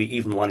music, if we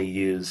even want to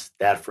use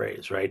that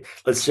phrase, right?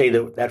 Let's say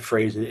that that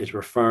phrase is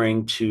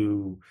referring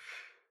to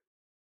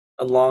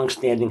a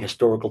long-standing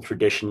historical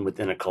tradition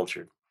within a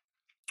culture.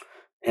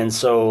 And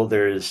so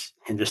there's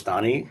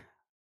Hindustani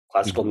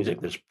classical Mhm.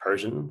 music, there's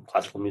Persian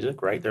classical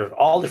music, right? There are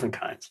all different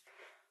kinds.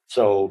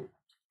 So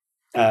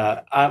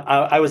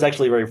I was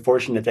actually very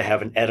fortunate to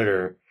have an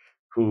editor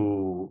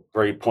who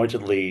very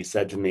pointedly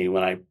said to me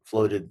when I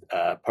floated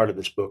part of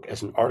this book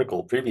as an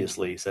article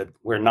previously, said,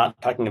 "We're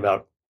not talking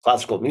about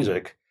classical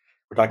music.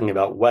 We're talking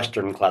about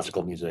Western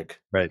classical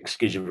music. Right.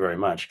 Excuse you very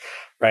much."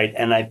 Right.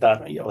 And I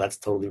thought, that's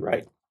totally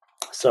right.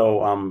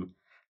 So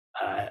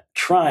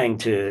trying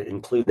to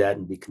include that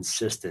and be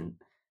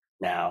consistent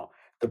now.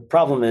 The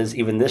problem is,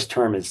 even this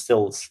term is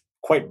still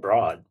quite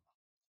broad.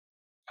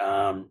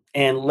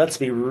 And let's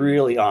be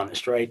really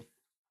honest, right?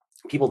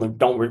 People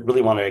don't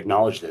really want to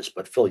acknowledge this,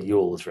 but Phil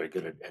Ewell is very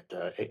good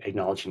at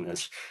acknowledging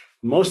this.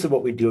 Most of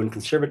what we do in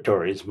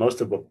conservatories,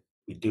 most of what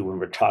we do when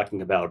we're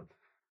talking about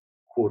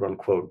quote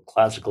unquote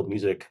classical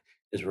music,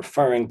 is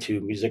referring to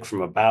music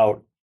from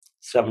about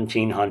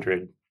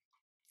 1700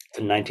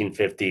 to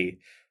 1950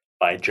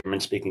 by German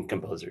speaking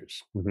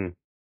composers. Mhm.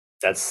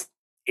 That's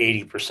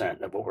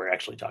 80% of what we're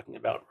actually talking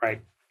about,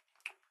 right?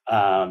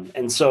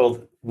 And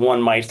so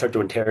one might start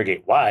to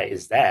interrogate, why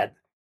is that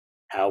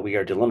how we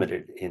are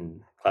delimited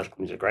in classical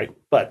music, right?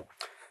 But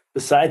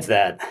besides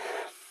that,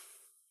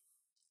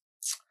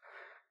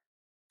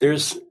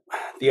 there's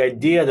the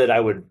idea that I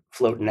would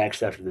float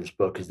next after this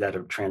book is that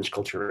of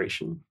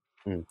transculturation,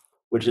 Mm.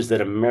 which is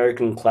that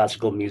American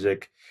classical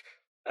music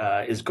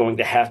is going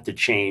to have to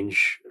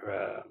change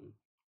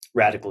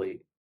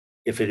radically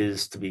if it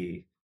is to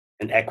be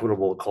an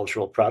equitable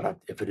cultural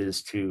product, if it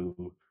is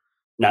to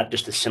not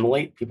just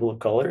assimilate people of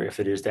color, if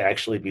it is to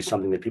actually be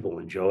something that people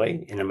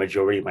enjoy in a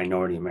majority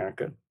minority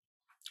America.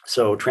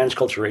 So,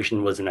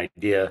 transculturation was an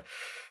idea,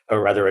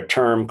 or rather a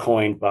term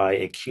coined by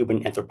a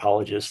Cuban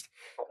anthropologist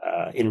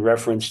in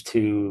reference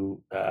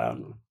to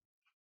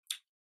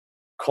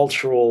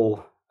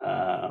cultural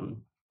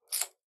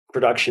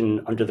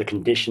production under the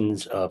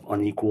conditions of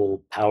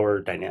unequal power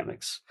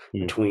dynamics Mm.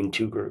 between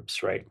two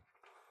groups, right?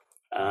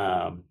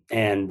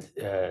 And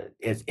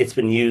it's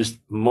been used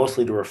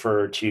mostly to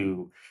refer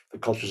to the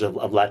cultures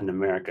of Latin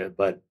America,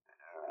 but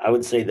I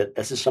would say that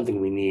this is something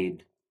we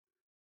need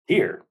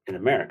here in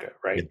America,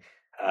 Yeah.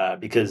 right?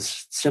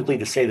 Because simply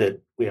to say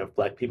that we have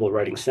Black people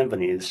writing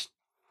symphonies,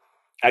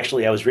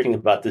 actually, I was reading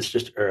about this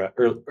just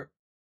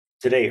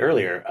today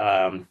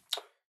earlier.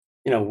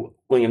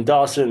 William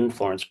Dawson,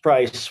 Florence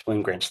Price,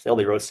 William Grant Still,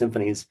 they wrote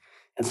symphonies,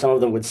 and some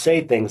of them would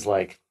say things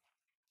like,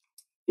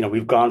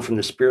 we've gone from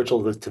the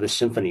spiritual to the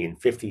symphony in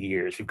 50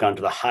 years. We've gone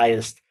to the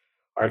highest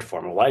art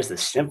form. Well, why is the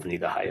symphony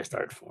the highest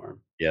art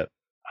form? Yep.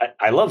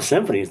 I love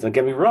symphonies, don't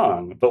get me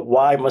wrong, but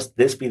why must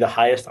this be the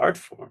highest art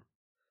form?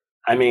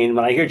 I mean,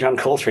 when I hear John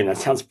Coltrane, that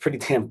sounds pretty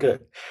damn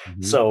good.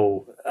 Mhm.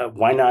 So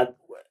why not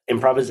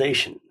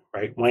improvisation,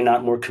 right? Why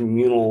not more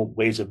communal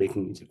ways of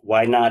making music?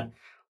 Why not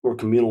more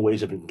communal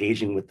ways of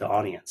engaging with the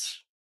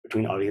audience,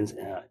 between audience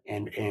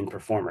and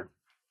performer?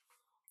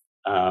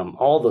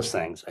 All those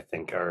things, I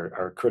think,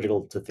 are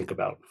critical to think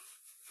about.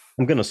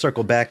 I'm going to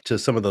circle back to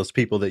some of those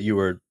people that you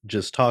were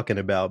just talking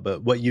about,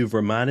 but what you've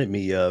reminded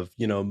me of,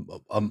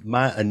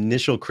 my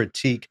initial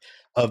critique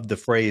of the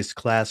phrase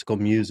classical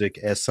music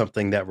as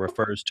something that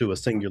refers to a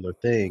singular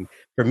thing,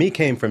 for me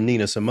came from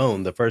Nina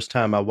Simone. The first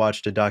time I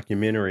watched a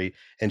documentary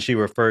and she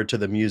referred to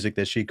the music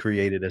that she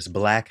created as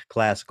black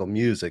classical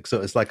music.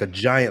 So it's like a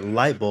giant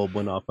light bulb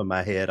went off in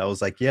my head. I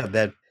was like, yeah,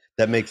 that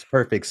makes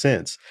perfect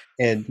sense.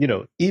 And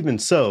even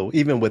so,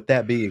 even with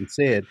that being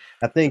said,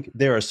 I think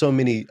there are so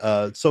many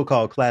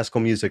so-called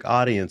classical music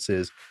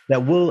audiences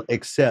that will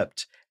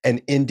accept an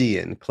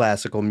Indian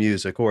classical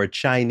music or a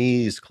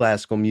Chinese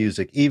classical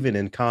music, even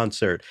in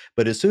concert.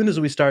 But as soon as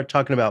we start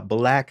talking about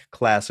black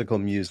classical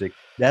music,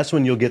 that's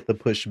when you'll get the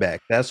pushback.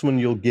 That's when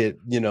you'll get,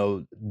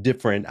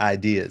 different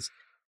ideas.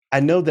 I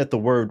know that the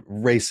word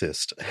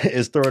racist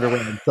is thrown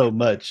around so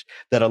much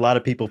that a lot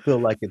of people feel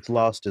like it's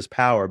lost its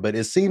power. But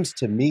it seems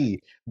to me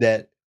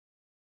that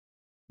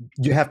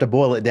you have to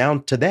boil it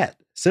down to that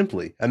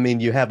simply. I mean,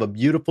 you have a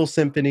beautiful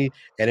symphony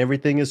and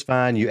everything is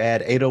fine. You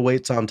add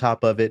 808s on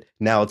top of it.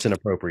 Now it's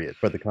inappropriate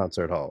for the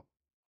concert hall.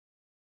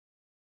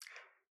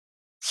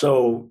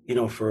 So,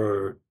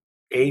 for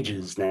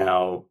ages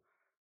now,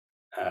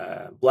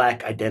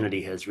 Black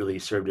identity has really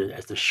served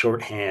as the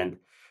shorthand,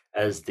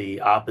 as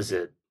the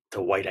opposite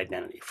to white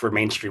identity for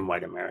mainstream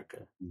white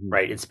America, Mhm.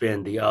 right? It's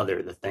been the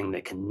other, the thing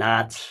that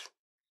cannot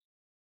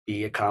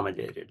be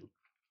accommodated.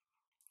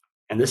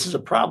 And this is a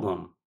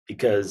problem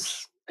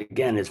because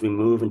again, as we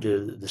move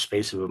into the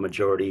space of a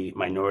majority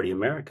minority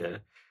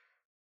America,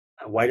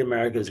 white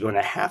America is going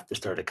to have to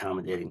start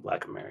accommodating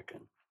Black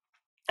American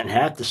and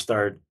have to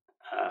start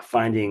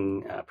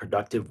finding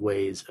productive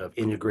ways of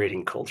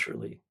integrating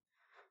culturally.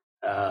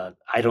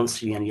 I don't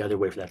see any other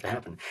way for that to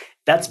happen.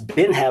 That's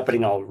been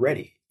happening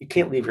already. You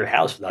can't leave your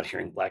house without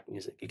hearing Black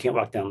music. You can't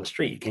walk down the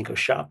street. You can't go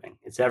shopping.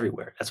 It's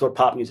everywhere. That's what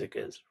pop music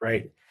is,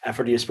 right?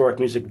 Afro-diasporic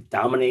music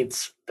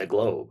dominates the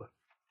globe.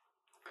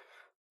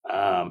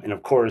 And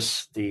of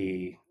course,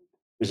 the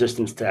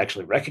resistance to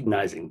actually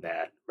recognizing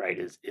that, right,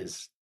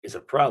 is a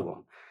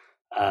problem.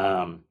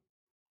 Um,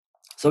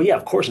 so yeah,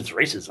 of course it's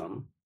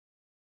racism.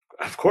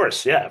 Of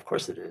course, yeah, of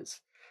course it is.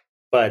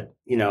 But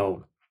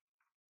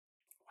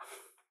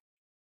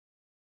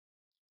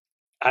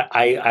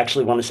I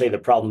actually want to say the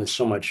problem is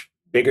so much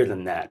bigger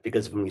than that,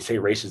 because when we say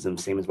racism,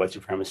 same as white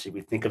supremacy, we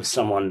think of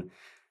someone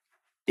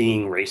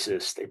being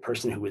racist, a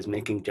person who is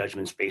making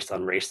judgments based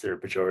on race that are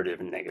pejorative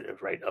and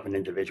negative, right, of an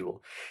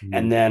individual. Mm.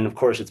 And then, of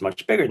course, it's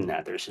much bigger than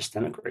that. There's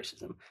systemic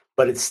racism,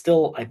 but it's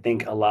still, I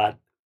think, a lot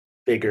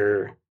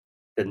bigger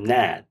than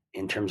that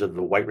in terms of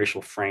the white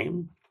racial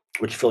frame,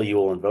 which Phil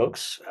Ewell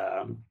invokes,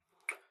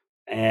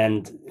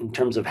 and in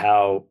terms of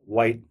how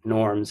white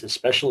norms,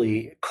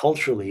 especially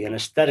culturally and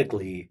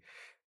aesthetically,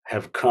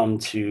 have come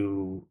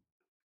to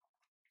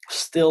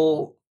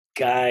still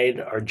guide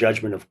our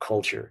judgment of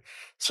culture.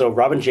 So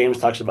Robin James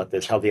talks about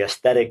this, how the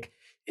aesthetic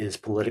is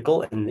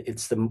political, and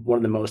it's one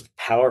of the most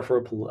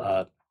powerful.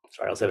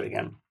 Sorry, I'll say it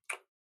again.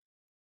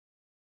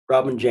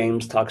 Robin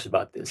James talks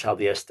about this, how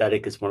the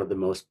aesthetic is one of the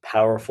most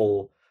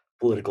powerful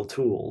political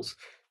tools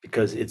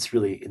because it's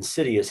really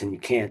insidious and you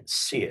can't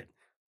see it.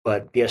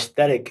 But the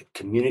aesthetic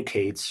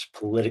communicates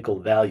political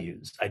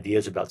values,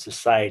 ideas about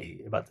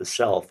society, about the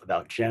self,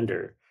 about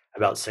gender,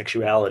 about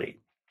sexuality,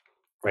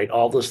 right?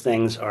 All those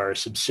things are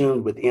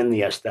subsumed within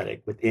the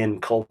aesthetic,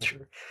 within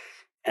culture.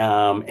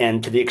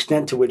 And to the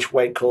extent to which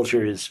white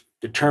culture is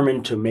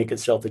determined to make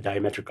itself the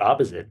diametric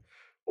opposite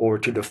or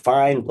to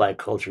define Black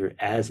culture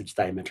as its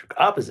diametric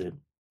opposite,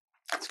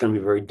 it's going to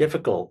be very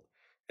difficult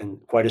and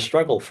quite a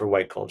struggle for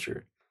white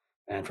culture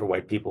and for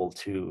white people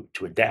to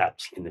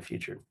adapt in the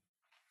future.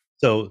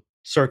 So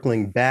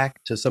circling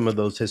back to some of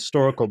those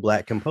historical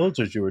Black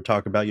composers you were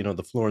talking about,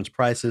 the Florence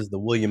Prices, the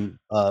William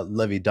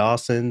Levy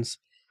Dawsons,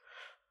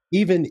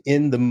 even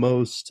in the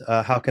most,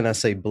 how can I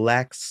say,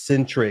 Black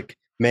centric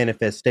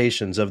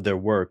manifestations of their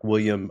work,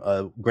 William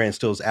Grant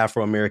Still's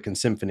Afro American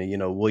Symphony,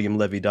 William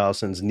Levy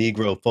Dawson's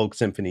Negro Folk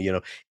Symphony,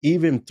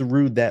 even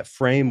through that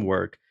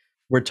framework,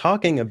 we're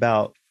talking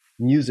about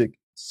music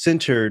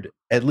centered,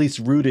 at least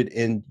rooted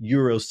in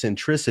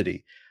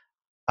Eurocentricity.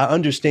 I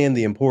understand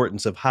the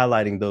importance of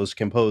highlighting those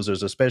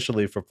composers,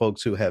 especially for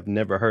folks who have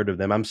never heard of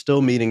them. I'm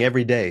still meeting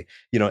every day,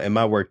 in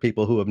my work,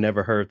 people who have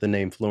never heard the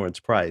name Florence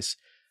Price.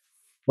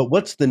 But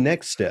what's the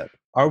next step?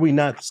 Are we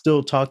not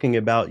still talking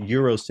about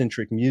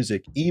Eurocentric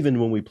music, even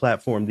when we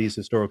platform these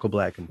historical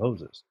Black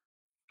composers?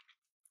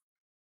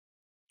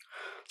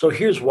 So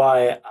here's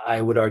why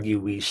I would argue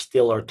we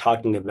still are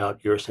talking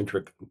about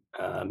Eurocentric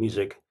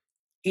music,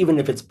 even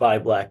if it's by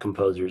Black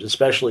composers,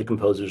 especially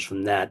composers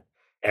from that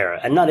era.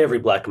 And not every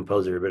Black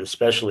composer, but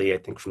especially, I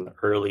think, from the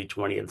early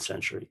 20th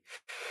century.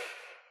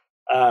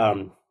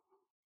 Um,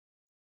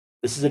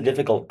 this is a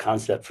difficult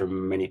concept for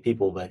many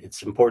people, but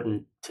it's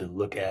important to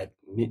look at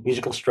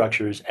musical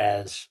structures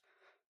as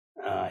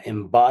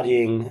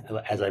embodying,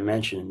 as I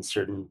mentioned,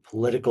 certain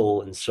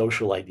political and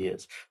social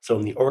ideas. So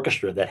in the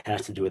orchestra, that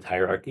has to do with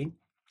hierarchy.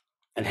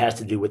 It has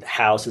to do with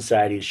how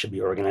societies should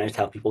be organized,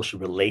 how people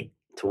should relate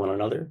to one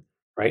another,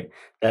 right?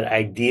 That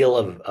ideal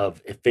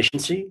of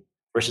efficiency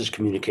versus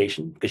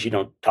communication, because you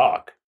don't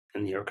talk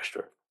in the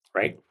orchestra,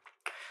 right?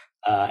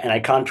 And I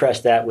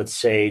contrast that with,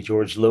 say,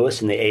 George Lewis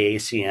and the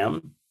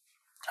AACM,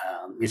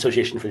 the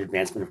Association for the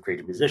Advancement of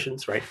Creative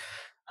Musicians, right?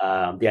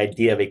 The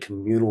idea of a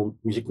communal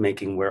music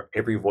making where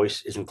every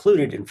voice is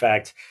included. In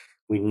fact,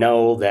 we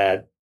know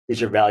that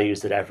these are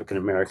values that African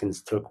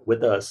Americans took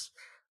with us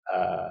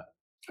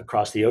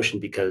across the ocean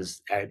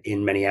because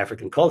in many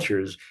African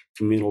cultures,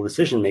 communal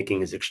decision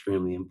making is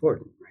extremely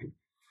important, right?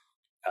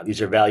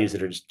 These are values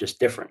that are just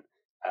different.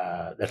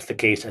 That's the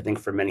case, I think,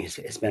 for many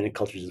Hispanic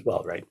cultures as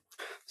well, right?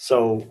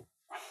 So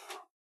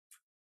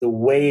the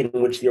way in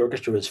which the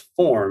orchestra is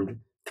formed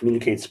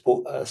communicates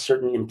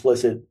certain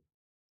implicit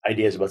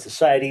ideas about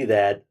society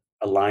that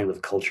align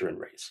with culture and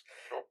race.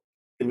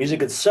 The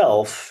music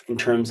itself, in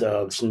terms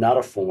of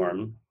sonata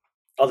form,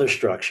 other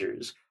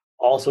structures,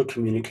 also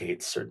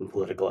communicates certain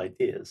political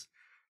ideas.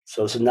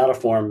 So, sonata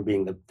form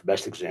being the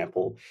best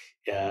example,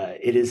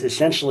 it is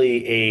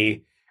essentially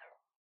a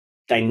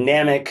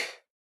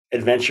dynamic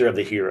adventure of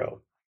the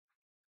hero,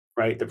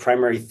 right? The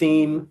primary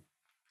theme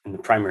and the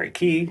primary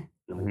key,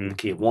 the Mhm.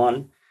 key of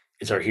one,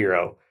 is our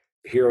hero.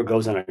 The hero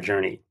goes on a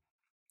journey.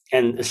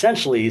 And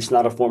essentially,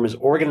 sonata form is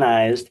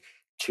organized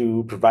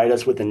to provide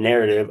us with a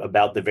narrative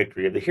about the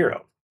victory of the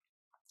hero.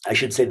 I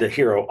should say the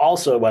hero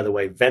also, by the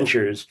way,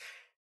 ventures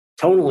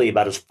tonally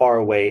about as far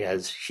away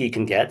as he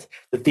can get.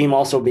 The theme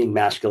also being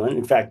masculine.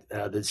 In fact,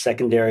 the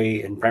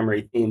secondary and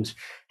primary themes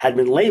had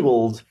been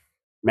labeled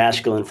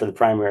masculine for the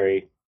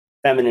primary,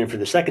 feminine for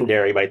the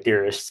secondary by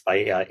theorists,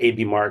 by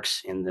A.B.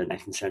 Marx in the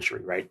 19th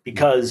century, right?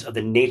 Because of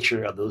the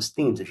nature of those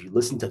themes. If you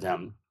listen to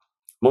them,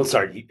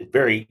 Mozart,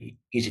 very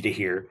easy to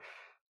hear.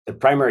 The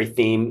primary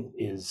theme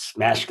is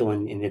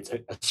masculine in its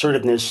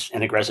assertiveness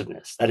and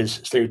aggressiveness. That is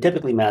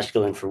stereotypically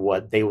masculine for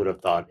what they would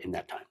have thought in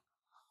that time.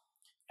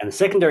 And the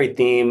secondary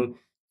theme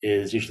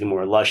is usually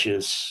more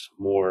luscious,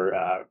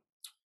 more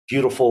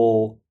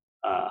beautiful,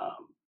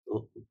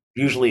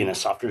 usually in a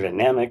softer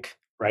dynamic,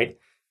 right?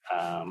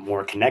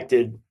 More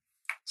connected.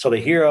 So the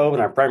hero in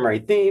our primary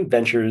theme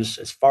ventures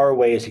as far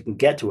away as he can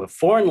get to a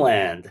foreign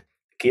land, the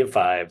key of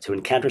five, to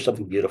encounter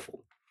something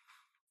beautiful.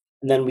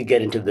 And then we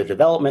get into the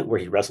development where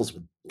he wrestles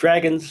with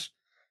dragons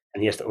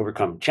and he has to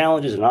overcome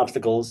challenges and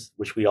obstacles,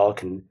 which we all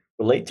can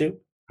relate to.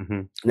 Mm-hmm.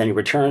 And then he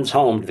returns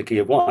home to the key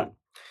of one.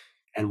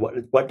 And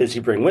what does he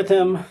bring with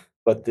him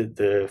but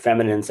the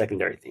feminine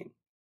secondary theme,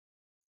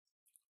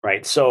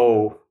 right?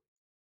 So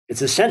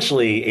it's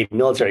essentially a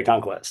military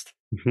conquest,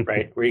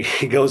 right? Where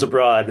he goes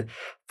abroad,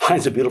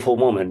 finds a beautiful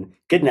woman,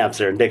 kidnaps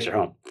her, and takes her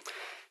home.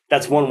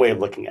 That's one way of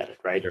looking at it,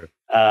 right? Sure.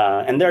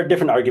 And there are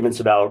different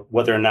arguments about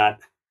whether or not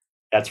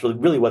that's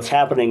really what's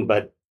happening,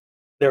 but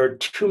there are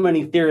too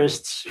many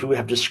theorists who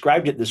have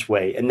described it this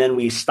way, and then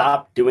we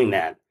stopped doing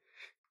that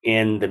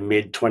in the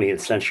mid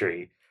 20th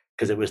century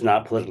because it was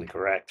not politically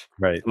correct,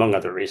 Right. among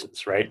other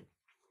reasons, right?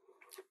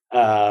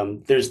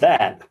 There's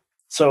that.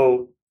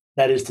 So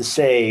that is to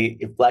say,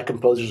 if Black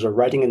composers are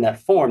writing in that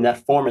form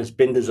has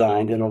been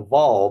designed and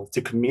evolved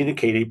to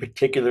communicate a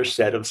particular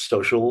set of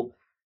social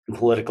and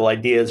political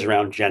ideas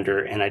around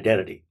gender and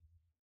identity,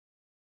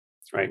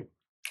 right?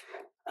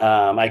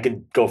 I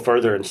could go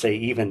further and say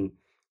even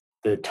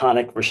the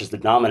tonic versus the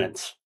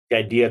dominance, the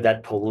idea of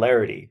that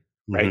polarity,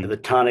 right? Mm-hmm. The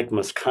tonic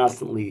must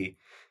constantly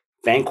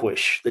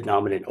vanquish the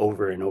dominant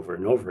over and over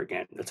and over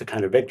again. That's a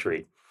kind of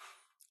victory.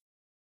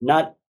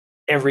 Not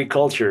every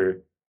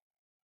culture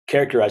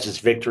characterizes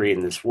victory in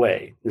this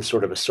way, this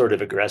sort of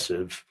assertive,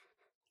 aggressive,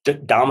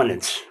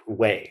 dominant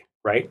way,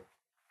 right?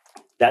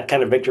 That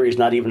kind of victory is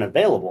not even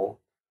available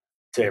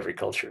to every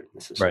culture Right.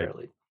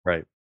 necessarily,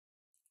 Right.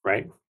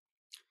 right?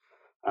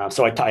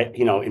 So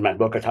in my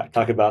book, I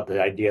talk about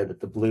the idea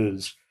that the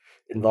blues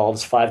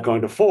involves five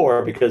going to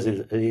four because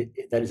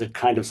that is a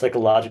kind of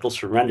psychological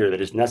surrender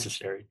that is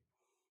necessary,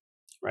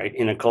 right?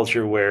 In a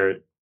culture where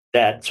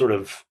that sort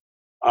of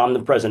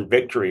omnipresent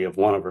victory of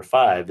one over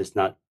five is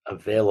not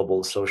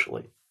available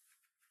socially.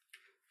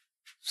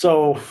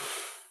 So,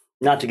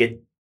 not to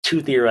get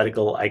too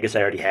theoretical, I guess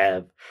I already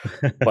have,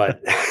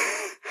 but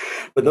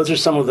but those are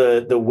some of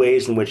the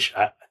ways in which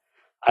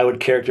I would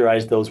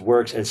characterize those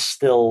works as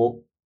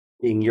still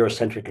being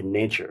Eurocentric in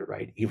nature,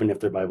 right? Even if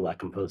they're by Black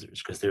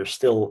composers, because they're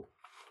still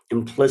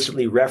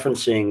implicitly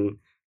referencing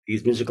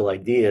these musical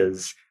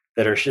ideas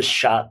that are just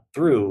shot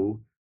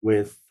through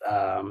with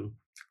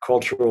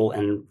cultural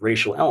and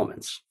racial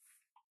elements.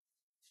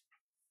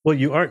 Well,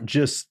 you aren't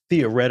just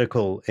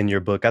theoretical in your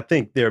book. I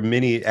think there are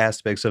many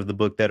aspects of the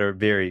book that are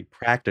very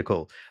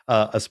practical,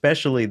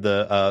 especially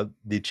the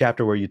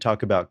chapter where you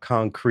talk about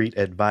concrete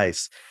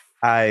advice.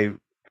 I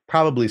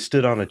probably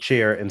stood on a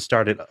chair and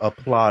started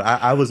applaud.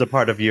 I was a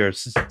part of your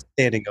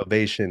standing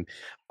ovation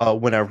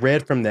when I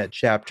read from that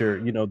chapter.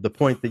 You know, the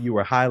point that you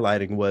were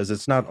highlighting was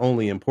it's not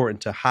only important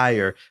to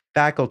hire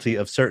faculty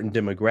of certain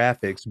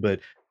demographics,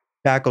 but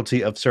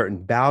faculty of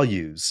certain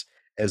values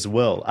as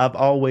well. I've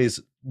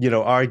always,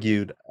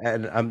 argued,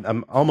 and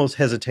I'm almost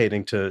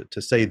hesitating to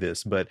say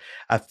this, but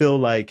I feel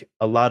like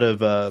a lot of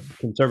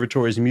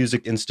conservatories,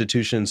 music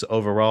institutions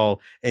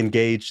overall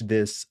engage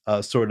this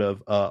sort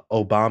of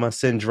Obama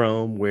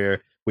syndrome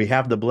where we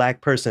have the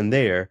Black person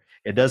there.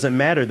 It doesn't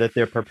matter that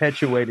they're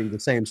perpetuating the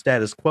same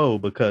status quo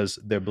because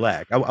they're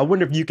Black. I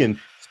wonder if you can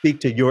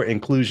speak to your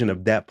inclusion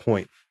of that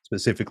point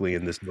specifically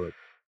in this book.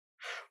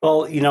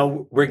 Well,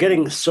 we're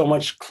getting so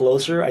much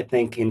closer, I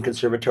think, in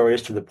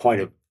conservatories to the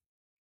point of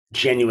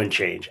genuine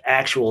change,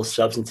 actual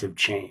substantive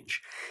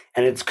change.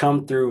 And it's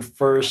come through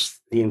first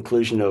the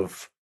inclusion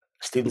of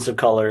students of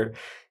color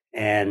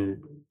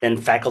and then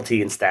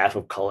faculty and staff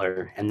of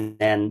color, and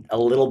then a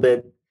little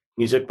bit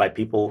music by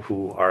people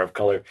who are of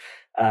color.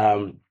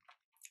 Um,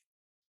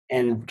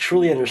 and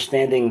truly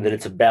understanding that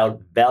it's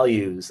about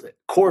values,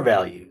 core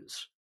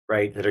values,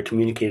 right, that are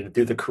communicated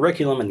through the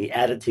curriculum and the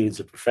attitudes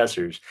of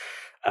professors.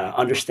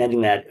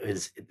 Understanding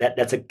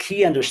that's a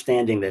key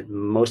understanding that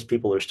most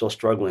people are still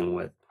struggling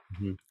with.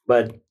 Mhm.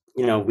 But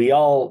we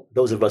all,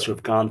 those of us who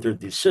have gone through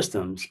these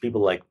systems, people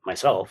like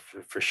myself,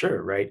 for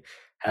sure, right,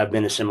 have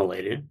been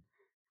assimilated,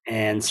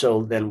 and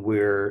so then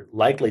we're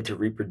likely to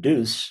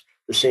reproduce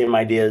the same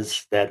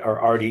ideas that are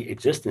already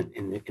existent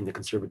in the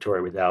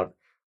conservatory without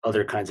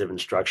other kinds of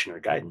instruction or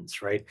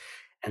guidance, right?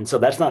 And so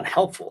that's not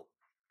helpful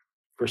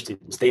for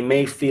students. They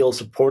may feel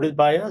supported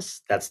by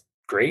us. That's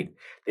great.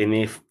 They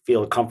may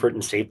feel comfort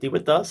and safety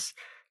with us.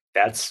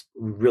 That's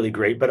really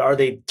great. But are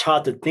they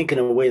taught to think in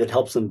a way that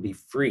helps them be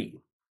free?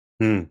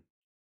 Hmm.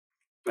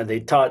 Are they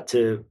taught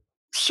to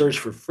search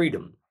for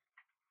freedom?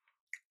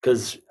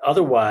 Because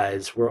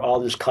otherwise, we're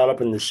all just caught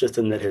up in this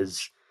system that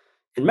has,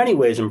 in many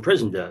ways,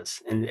 imprisoned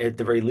us, and at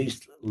the very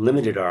least,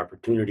 limited our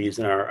opportunities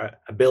and our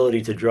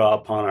ability to draw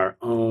upon our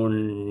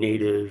own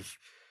native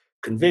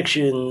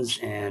convictions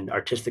and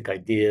artistic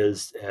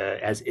ideas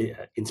as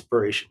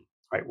inspiration.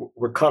 Right,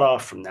 we're cut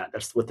off from that.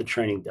 That's what the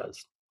training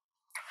does.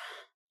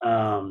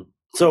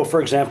 So,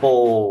 for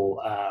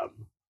example,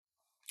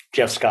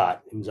 Jeff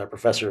Scott, who's our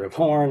professor of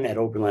horn at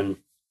Oberlin,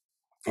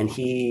 and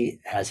he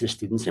has his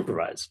students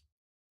improvise,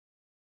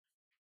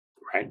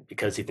 right?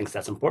 Because he thinks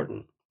that's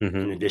important, in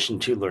Mhm. addition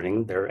to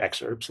learning their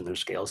excerpts and their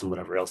scales and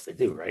whatever else they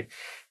do, right?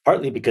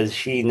 Partly because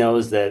he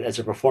knows that as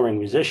a performing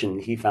musician,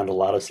 he found a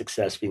lot of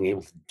success being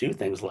able to do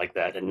things like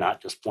that and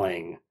not just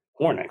playing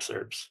horn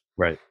excerpts,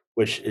 Right.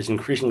 which is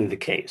increasingly the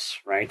case,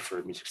 right,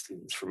 for music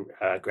students, from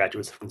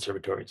graduates of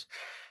conservatories.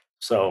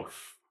 So,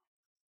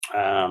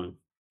 um,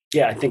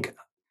 yeah, I think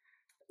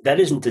that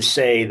isn't to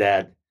say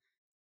that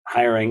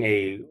hiring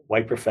a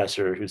white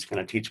professor who's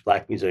going to teach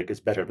black music is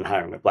better than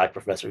hiring a black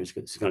professor who's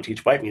going to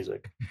teach white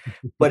music,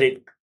 but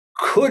it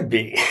could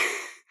be.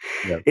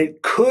 Yeah.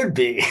 It could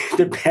be,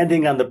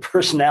 depending on the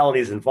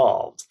personalities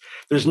involved.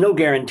 There's no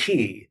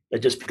guarantee that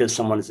just because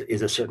someone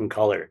is a certain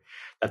color,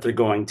 that they're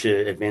going to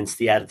evince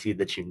the attitude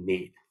that you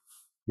need.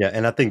 Yeah,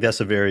 and I think that's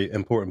a very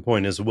important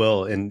point as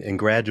well. In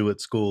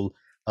graduate school,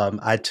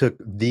 I took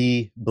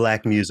the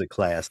black music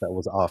class that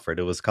was offered.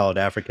 It was called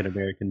African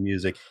American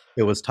music.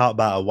 It was taught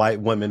by a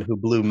white woman who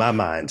blew my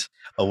mind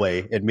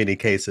away in many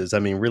cases. I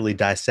mean, really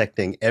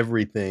dissecting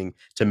everything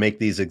to make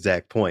these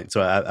exact points.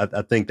 So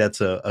I think that's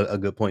a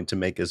good point to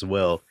make as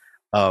well.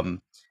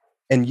 Um,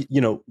 and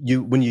you know,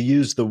 you when you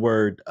use the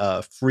word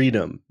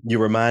freedom, you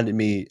reminded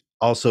me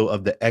also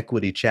of the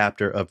equity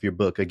chapter of your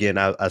book. Again,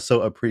 I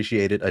so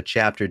appreciated a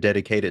chapter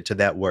dedicated to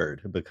that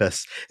word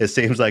because it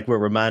seems like we're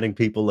reminding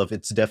people of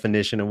its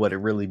definition and what it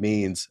really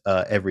means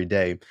every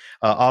day.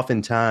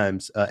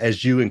 Oftentimes,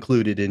 as you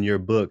included in your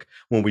book,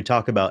 when we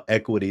talk about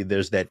equity,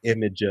 there's that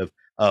image of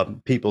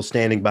people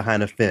standing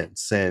behind a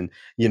fence, and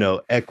you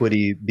know,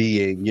 equity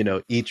being, you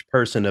know, each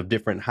person of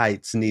different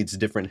heights needs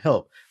different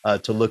help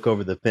to look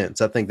over the fence.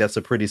 I think that's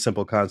a pretty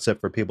simple concept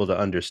for people to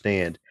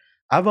understand.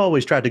 I've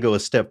always tried to go a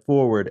step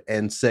forward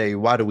and say,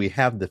 why do we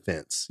have the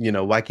fence? You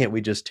know, why can't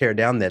we just tear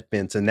down that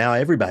fence and now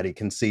everybody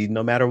can see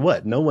no matter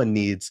what? No one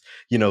needs,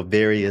 you know,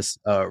 various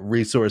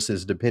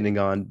resources depending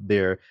on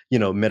their, you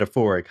know,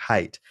 metaphoric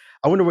height.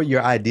 I wonder what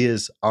your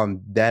ideas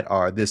on that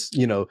are. This,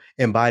 you know,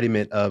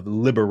 embodiment of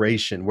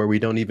liberation where we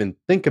don't even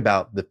think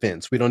about the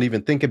fence. We don't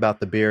even think about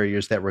the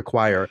barriers that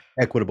require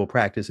equitable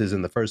practices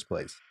in the first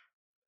place.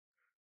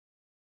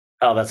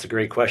 Oh, that's a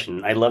great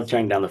question. I love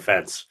tearing down the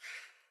fence.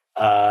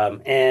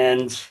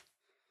 And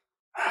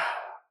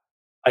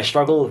I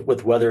struggle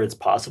with whether it's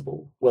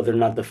possible, whether or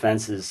not the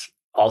fence is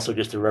also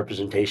just a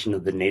representation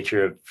of the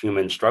nature of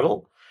human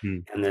struggle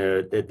Mm, and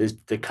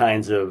the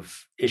kinds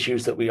of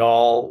issues that we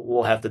all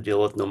will have to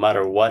deal with no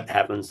matter what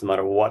happens, no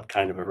matter what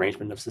kind of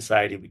arrangement of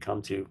society we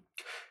come to,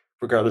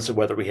 regardless of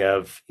whether we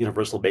have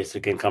universal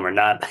basic income or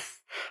not,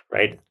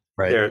 right?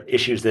 right. There are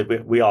issues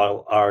that we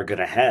all are going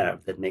to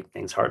have that make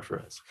things hard for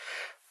us.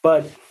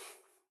 But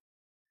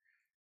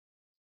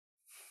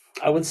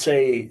I would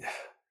say,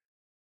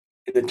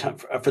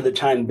 for the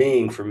time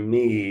being, for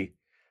me,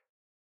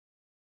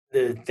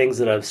 the things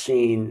that I've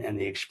seen and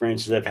the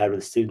experiences I've had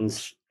with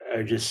students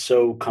are just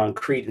so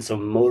concrete and so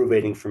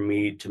motivating for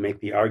me to make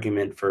the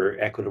argument for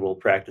equitable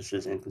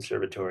practices in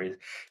conservatories,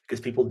 because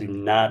people do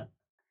not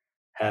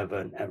have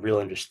a real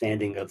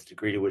understanding of the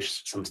degree to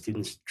which some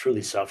students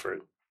truly suffer.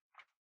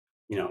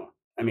 You know,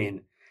 I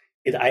mean,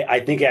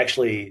 I think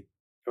actually,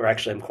 or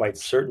actually, I'm quite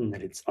certain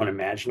that it's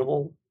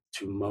unimaginable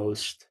to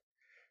most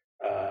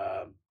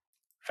uh,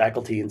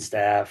 faculty and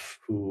staff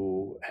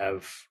who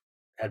have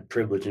had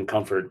privilege and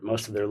comfort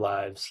most of their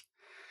lives.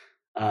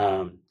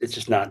 It's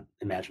just not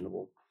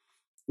imaginable.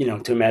 You know,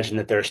 to imagine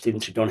that there are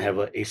students who don't have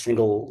a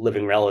single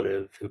living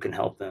relative who can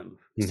help them,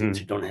 students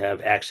Mhm. who don't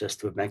have access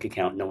to a bank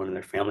account, no one in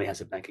their family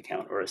has a bank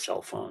account or a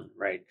cell phone,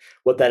 right?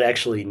 What that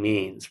actually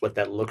means, what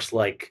that looks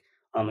like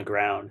on the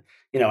ground.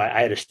 You know,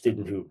 I had a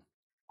student who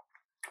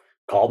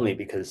called me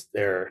because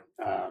they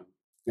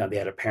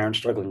had a parent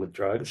struggling with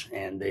drugs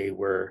and they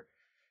were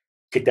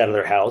kicked out of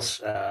their house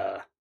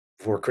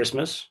for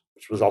Christmas,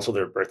 which was also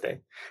their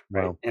birthday,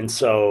 right? Wow. And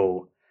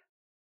so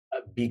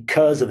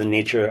because of the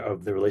nature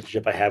of the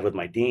relationship I have with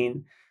my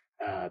dean,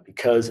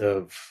 because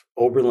of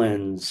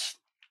Oberlin's,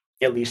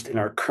 at least in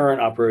our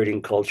current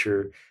operating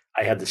culture,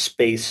 I had the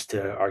space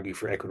to argue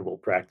for equitable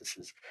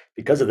practices.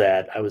 Because of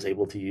that, I was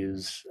able to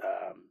use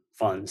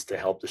funds to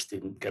help the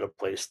student get a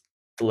place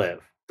to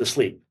live, to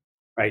sleep,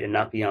 right, and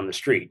not be on the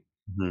street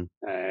Mhm.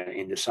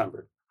 in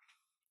December.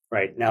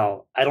 Right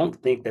now, I don't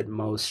think that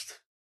most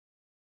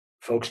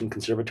folks in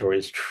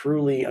conservatories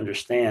truly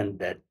understand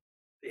that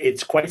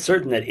it's quite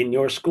certain that in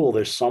your school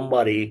there's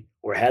somebody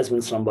or has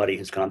been somebody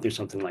who's gone through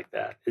something like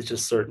that. It's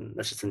just certain.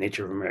 That's just the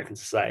nature of American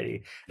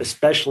society,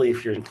 especially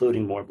if you're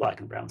including more black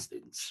and brown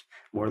students,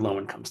 more low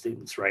income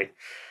students, right?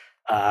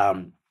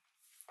 Um,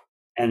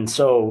 And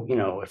so,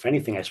 if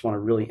anything, I just want to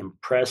really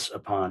impress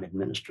upon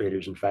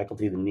administrators and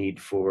faculty the need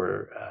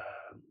for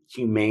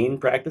humane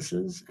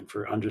practices and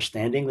for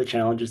understanding the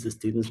challenges that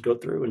students go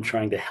through and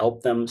trying to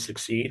help them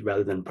succeed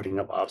rather than putting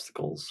up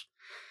obstacles.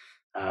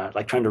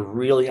 Like trying to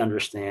really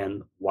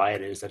understand why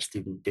it is that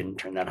student didn't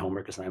turn that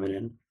homework assignment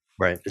in.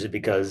 Right. Is it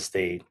because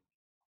they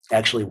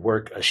actually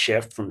work a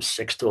shift from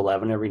 6 to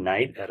 11 every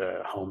night at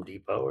a Home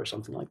Depot or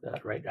something like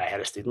that, right? I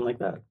had a student like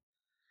that.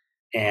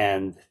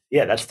 And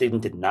yeah, that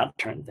student did not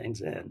turn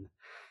things in,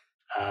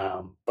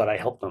 but I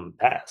helped them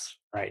pass,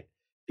 right?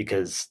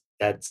 Because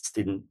that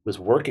student was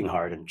working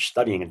hard and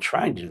studying and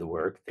trying to do the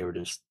work. There were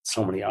just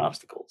so many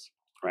obstacles,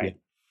 Yeah. right?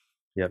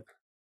 Yep.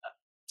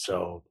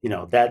 So,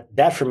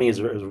 that for me is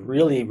a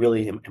really,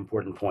 really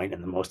important point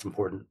and the most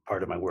important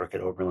part of my work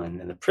at Oberlin.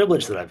 And the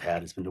privilege that I've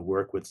had has been to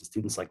work with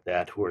students like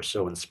that who are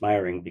so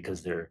inspiring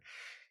because they're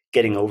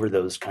getting over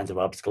those kinds of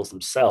obstacles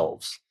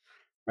themselves,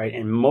 right?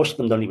 And most of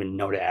them don't even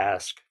know to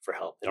ask for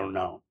help. They don't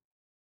know.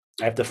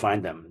 I have to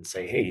find them and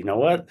say, "Hey, you know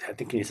what? I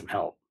think you need some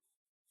help."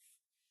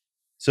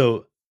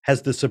 So,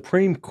 has the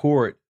Supreme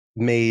Court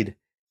made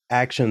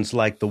actions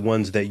like the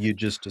ones that you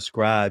just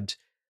described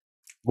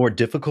more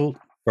difficult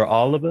for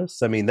all of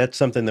us? I mean, that's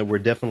something that we're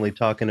definitely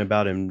talking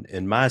about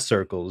in my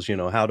circles.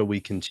 How do we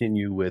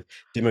continue with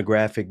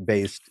demographic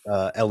based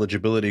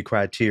eligibility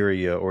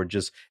criteria or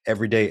just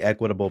everyday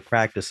equitable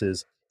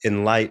practices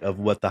in light of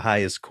what the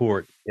highest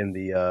court in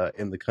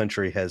the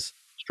country has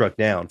struck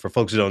down? For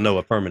folks who don't know,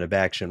 affirmative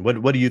action.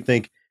 What do you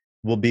think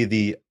will be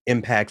the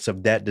impacts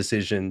of that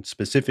decision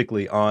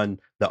specifically on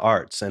the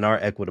arts and our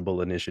equitable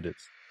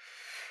initiatives?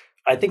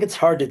 I think it's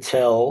hard to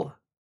tell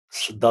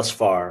thus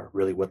far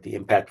really what the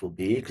impact will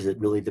be because it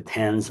really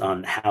depends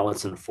on how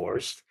it's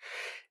enforced.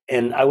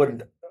 And I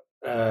would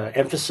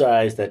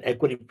emphasize that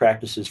equity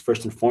practices,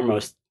 first and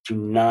foremost, do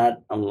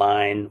not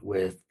align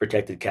with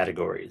protected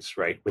categories,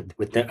 right? With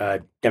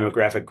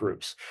demographic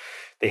groups,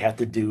 they have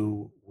to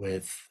do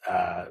with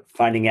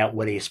finding out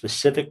what a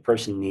specific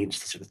person needs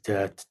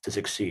to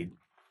succeed.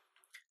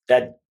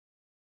 That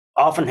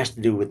often has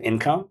to do with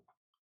income,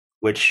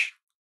 which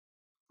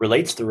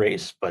relates to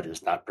race, but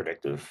is not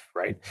predictive,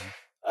 right? Mhm.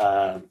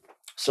 Uh,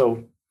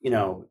 so,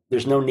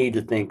 there's no need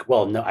to think,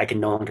 well, no, I can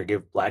no longer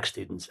give Black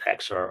students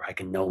X, or I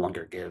can no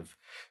longer give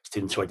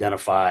students who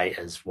identify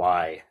as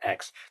Y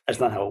X. That's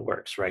not how it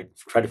works, right?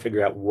 Try to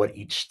figure out what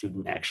each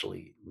student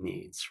actually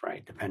needs,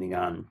 right? Depending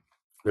on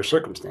their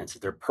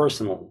circumstances, their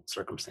personal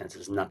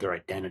circumstances, not their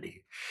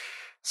identity.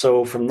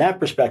 So, from that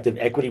perspective,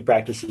 equity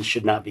practices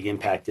should not be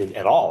impacted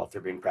at all if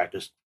they're being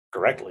practiced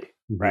correctly,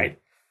 Mhm. right?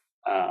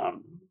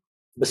 Um,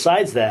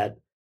 Besides that,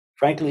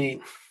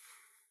 frankly,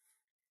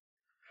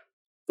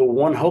 the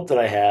one hope that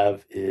I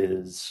have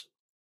is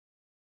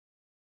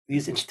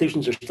these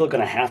institutions are still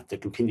going to have to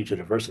continue to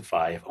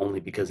diversify, if only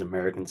because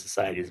American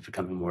society is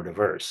becoming more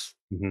diverse.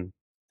 Mhm.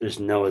 There's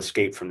no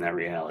escape from that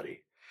reality.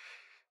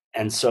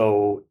 And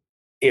so,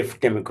 if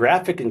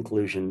demographic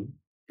inclusion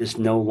is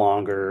no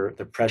longer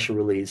the pressure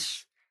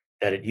release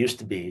that it used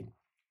to be,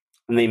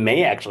 then they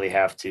may actually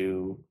have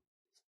to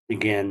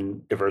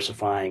begin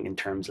diversifying in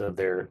terms of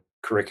their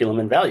curriculum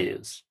and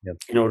values Yep.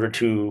 in order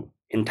to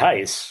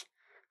entice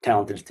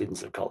talented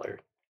students of color,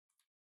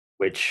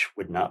 which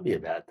would not be a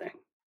bad thing.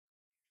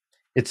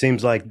 It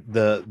seems like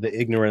the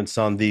ignorance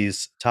on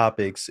these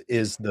topics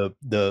is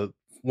the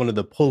one of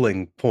the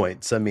pulling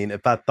points. I mean,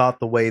 if I thought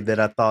the way that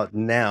I thought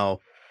now,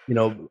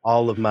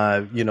 all of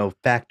my,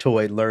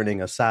 factoid learning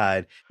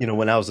aside,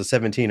 when I was a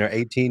 17 or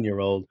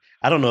 18-year-old,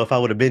 I don't know if I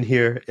would have been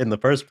here in the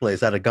first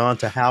place. I'd have gone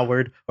to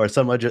Howard or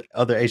some other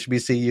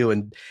HBCU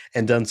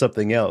and done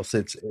something else.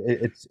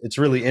 It's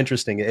really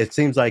interesting. It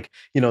seems like,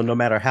 no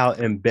matter how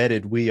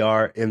embedded we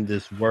are in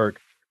this work,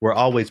 we're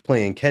always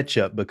playing catch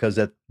up because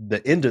at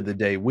the end of the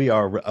day, we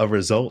are a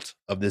result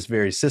of this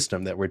very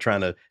system that we're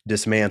trying to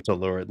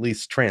dismantle or at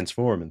least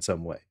transform in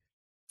some way.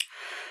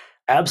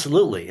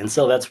 Absolutely. And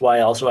so that's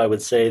why also I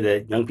would say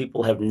that young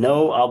people have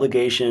no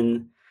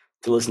obligation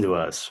to listen to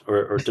us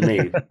or to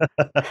me.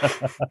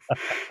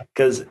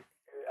 Because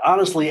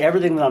honestly,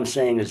 everything that I'm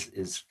saying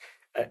is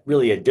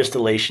really a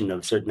distillation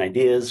of certain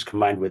ideas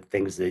combined with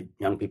things that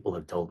young people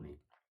have told me.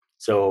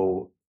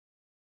 So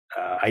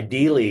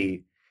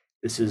ideally,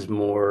 this is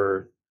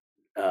more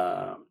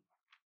um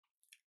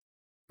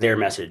their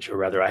message, or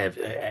rather, I have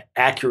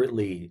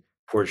accurately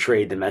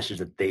portrayed the message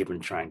that they've been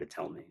trying to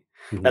tell me.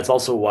 Mhm. That's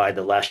also why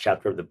the last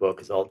chapter of the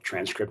book is all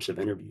transcripts of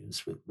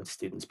interviews with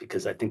students,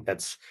 because I think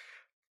that's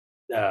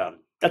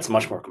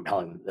much more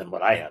compelling than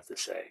what I have to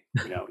say.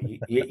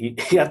 You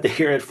have to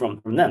hear it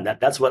from them.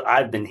 That's what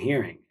I've been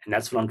hearing, and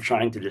that's what I'm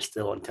trying to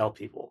distill and tell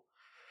people.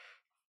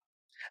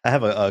 I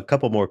have a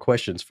couple more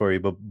questions for you,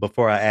 but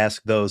before I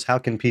ask those, how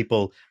can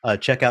people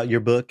check out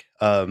your book,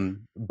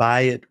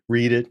 buy it,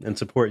 read it, and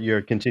support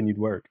your continued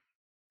work?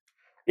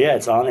 Yeah,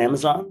 it's on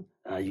Amazon.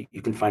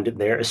 You can find it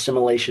there.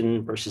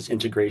 Assimilation versus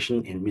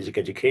Integration in Music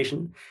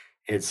Education.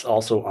 It's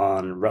also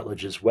on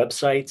Rutledge's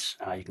website.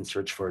 You can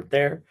search for it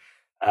there.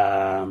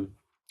 Um,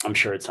 I'm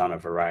sure it's on a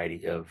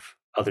variety of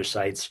other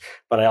sites,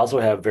 but I also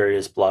have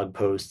various blog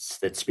posts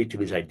that speak to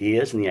these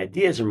ideas, and the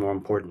ideas are more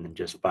important than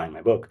just buying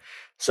my book.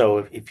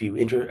 So if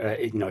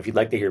you'd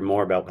like to hear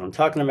more about what I'm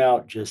talking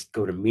about, just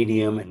go to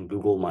Medium and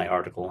Google my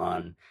article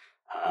on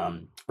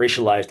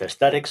racialized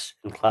aesthetics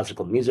in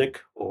classical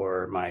music,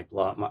 or my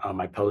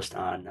post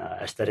on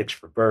aesthetics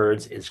for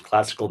birds. Is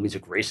classical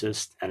music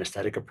racist? An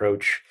aesthetic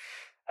approach.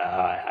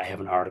 I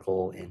have an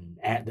article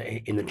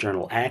in the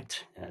journal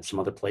Act and some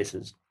other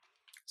places.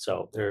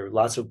 So there are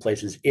lots of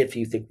places. If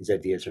you think these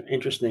ideas are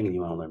interesting and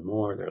you want to learn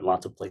more, there are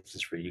lots of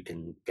places where you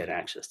can get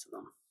access to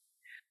them.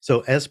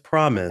 So, as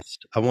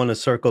promised, I want to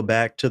circle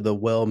back to the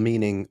well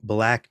meaning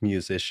Black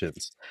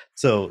musicians.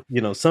 So,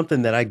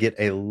 something that I get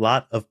a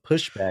lot of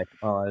pushback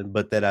on,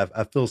 but that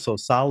I feel so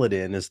solid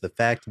in is the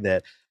fact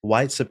that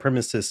white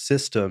supremacist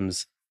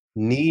systems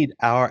need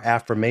our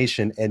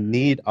affirmation and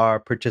need our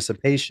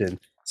participation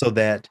so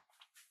that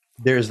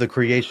there's the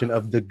creation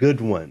of the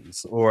good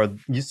ones. Or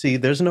you see,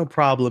 there's no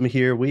problem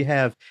here. We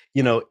have,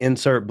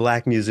 insert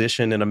Black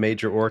musician in a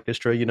major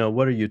orchestra.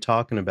 What are you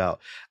talking about?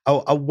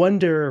 I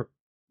wonder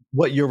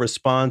what your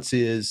response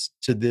is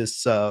to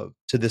this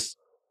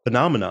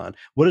phenomenon.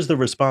 What is the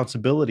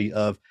responsibility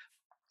of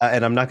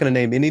and I'm not going to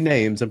name any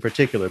names in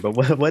particular,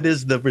 but what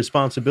is the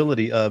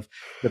responsibility of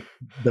the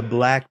the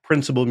Black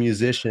principal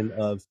musician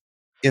of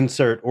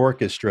insert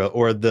orchestra,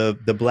 or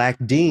the Black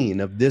dean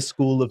of this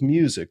school of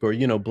music, or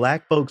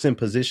Black folks in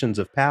positions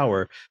of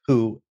power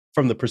who,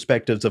 from the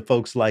perspectives of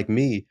folks like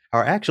me,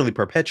 are actually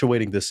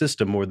perpetuating the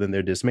system more than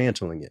they're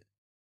dismantling it.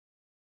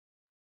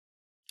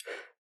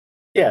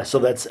 Yeah, so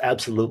that's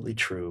absolutely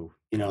true,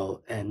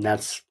 and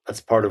that's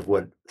part of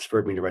what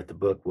spurred me to write the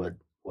book.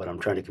 What I'm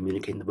trying to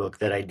communicate in the book,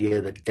 that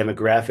idea that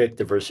demographic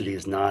diversity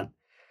is not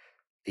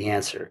the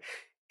answer.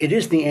 It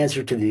is the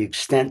answer to the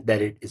extent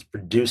that it is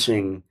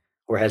producing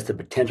or has the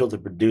potential to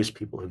produce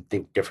people who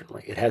think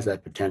differently. It has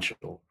that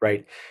potential,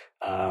 right?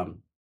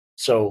 Um,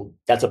 so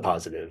that's a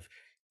positive.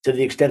 To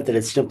the extent that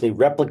it's simply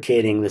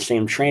replicating the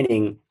same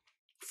training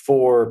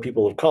for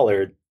people of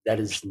color, that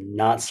is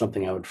not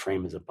something I would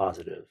frame as a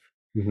positive.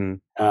 Mhm.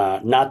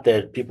 Not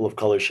that people of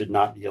color should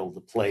not be able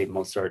to play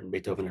Mozart and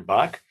Beethoven and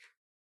Bach.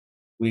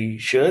 We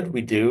should,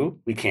 we do,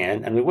 we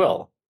can, and we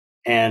will.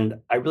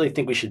 And I really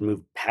think we should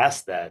move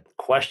past that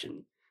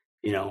question.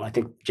 I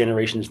think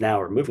generations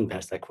now are moving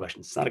past that question.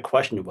 It's not a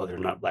question of whether or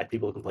not Black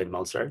people can play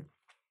Mozart.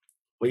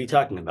 What are you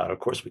talking about? Of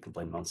course we can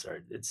play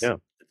Mozart. Yeah.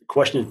 The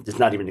question does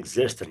not even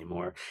exist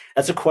anymore.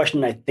 That's a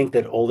question I think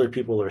that older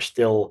people are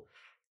still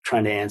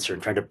trying to answer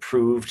and trying to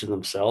prove to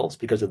themselves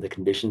because of the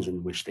conditions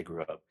in which they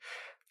grew up.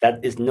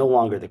 That is no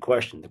longer the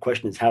question. The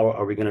question is, how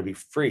are we going to be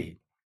free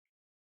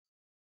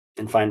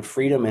and find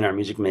freedom in our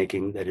music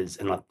making that is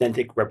an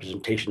authentic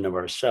representation of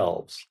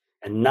ourselves,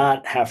 and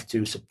not have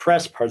to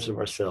suppress parts of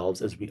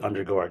ourselves as we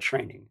undergo our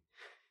training.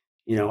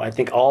 I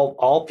think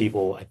all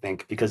people, I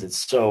think, because it's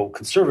so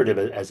conservative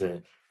as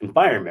a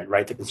environment,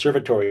 right? The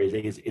conservatory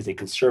is a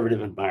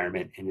conservative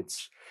environment in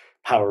its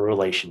power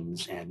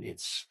relations and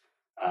its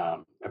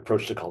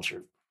approach to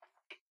culture.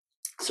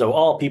 So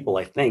all people,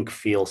 I think,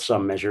 feel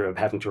some measure of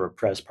having to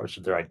repress parts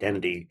of their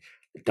identity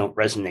that don't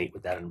resonate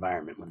with that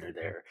environment when they're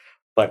there.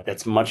 But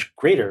that's much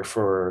greater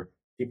for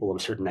people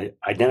of certain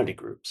identity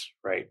groups,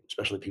 right?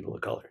 Especially people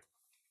of color.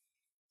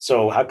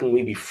 So how can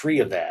we be free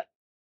of that,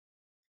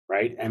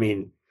 right? I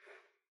mean,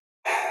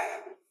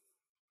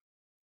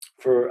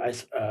 for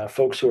us,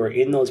 folks who are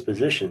in those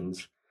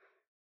positions,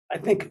 I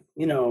think,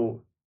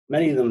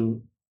 many of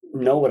them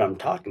know what I'm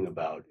talking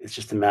about. It's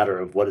just a matter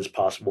of what is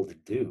possible to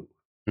do,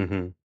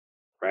 Mhm.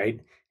 right?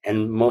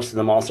 And most of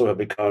them also have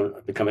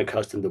become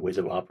accustomed to ways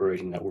of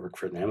operating that work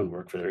for them and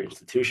work for their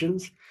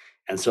institutions,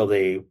 and so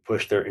they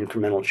push their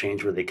incremental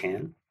change where they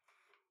can.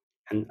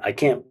 And I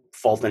can't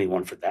fault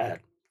anyone for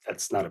that.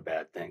 That's not a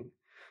bad thing.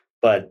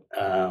 But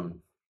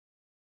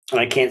and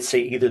I can't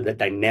say either that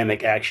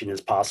dynamic action is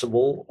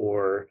possible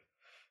or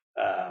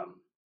um,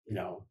 you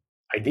know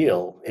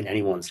ideal in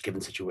anyone's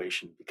given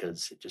situation,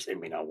 because it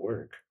may not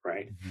work,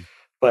 right? Mhm.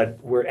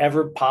 But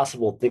wherever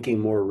possible, thinking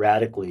more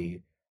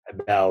radically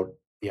about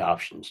the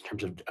options in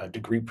terms of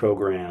degree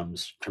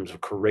programs, in terms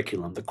of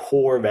curriculum, the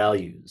core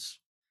values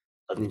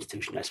of the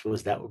institution. I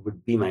suppose that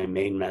would be my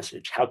main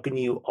message. How can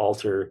you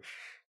alter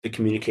the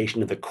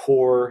communication of the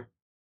core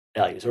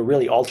values, or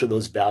really alter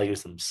those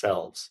values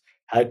themselves?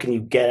 How can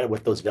you get at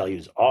what those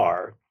values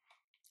are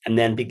and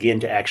then begin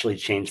to actually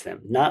change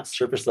them? Not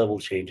surface level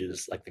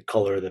changes like the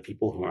color of the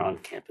people who are on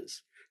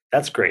campus.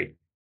 That's great,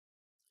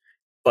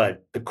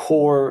 but the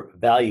core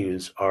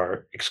values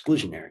are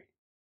exclusionary.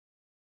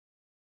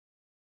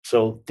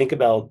 So think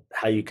about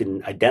how you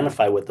can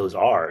identify what those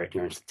are at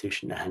your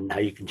institution and how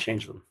you can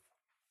change them.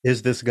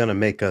 Is this gonna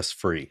make us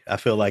free? I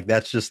feel like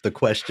that's just the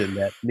question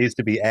that needs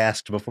to be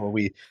asked before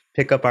we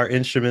pick up our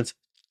instruments,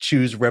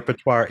 choose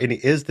repertoire. Any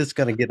Is this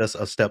gonna get us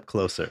a step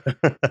closer?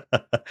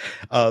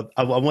 I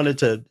wanted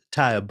to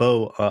tie a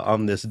bow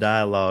on this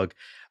dialogue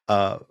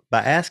by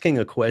asking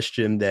a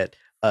question that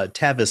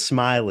Tavis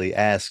Smiley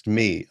asked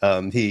me.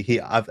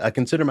 I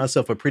consider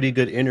myself a pretty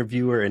good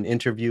interviewer and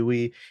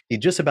interviewee. He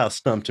just about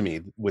stumped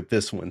me with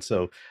this one.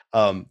 So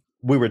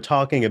we were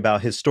talking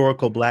about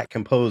historical Black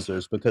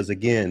composers because,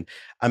 again,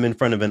 I'm in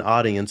front of an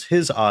audience,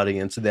 his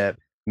audience, that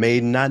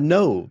may not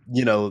know,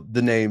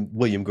 the name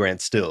William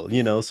Grant Still,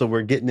 so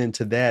we're getting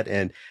into that.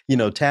 And,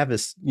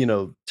 Tavis,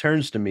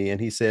 turns to me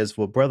and he says,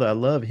 well, brother, I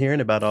love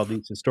hearing about all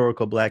these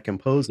historical Black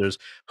composers.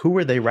 Who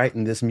are they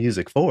writing this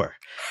music for?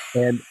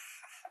 And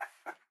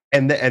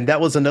and that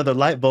was another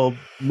light bulb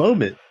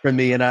moment for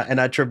me, and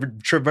I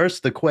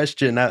traversed the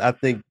question, I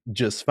think,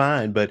 just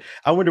fine. But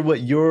I wonder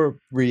what your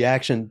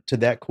reaction to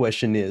that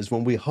question is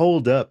when we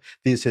hold up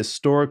these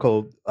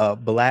historical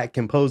Black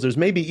composers,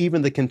 maybe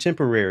even the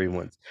contemporary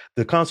ones.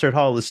 The concert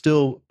hall is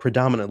still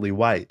predominantly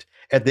white.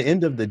 At the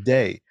end of the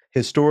day,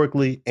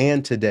 historically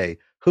and today,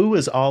 who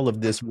is all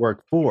of this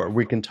work for?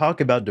 We can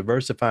talk about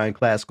diversifying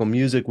classical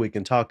music. We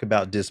can talk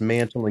about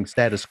dismantling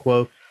status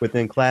quo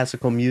within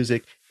classical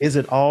music. Is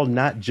it all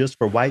not just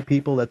for white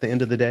people at the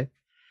end of the day?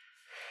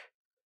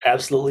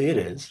 Absolutely, it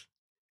is.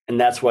 And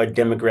that's why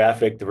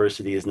demographic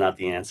diversity is not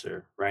the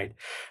answer, right?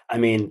 I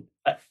mean,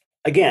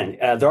 again,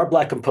 there are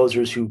Black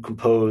composers who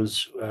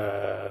compose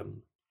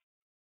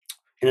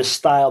in a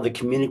style that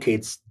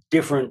communicates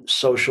different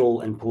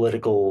social and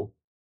political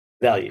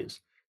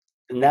values.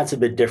 And that's a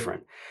bit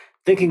different.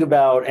 Thinking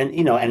about,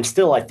 and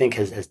still I think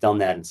has done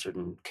that in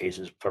certain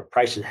cases.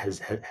 Price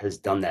has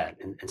done that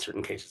in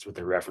certain cases with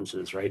their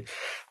references, right?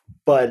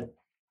 But,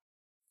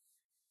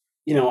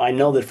 I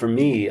know that for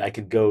me, I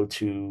could go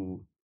to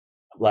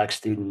a Black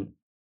student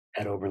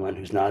at Oberlin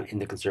who's not in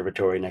the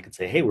conservatory, and I could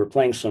say, hey, we're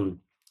playing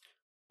some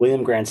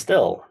William Grant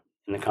Still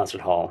in the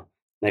concert hall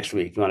next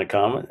week. You want to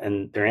come?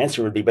 And their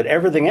answer would be, but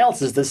everything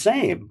else is the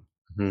same.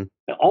 Mm-hmm.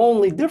 The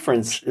only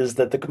difference is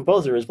that the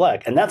composer is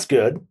Black, and that's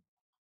good.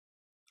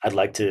 I'd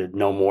like to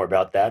know more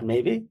about that,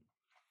 maybe.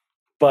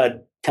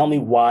 But tell me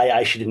why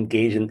I should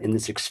engage in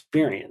this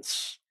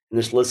experience, in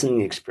this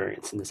listening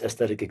experience, in this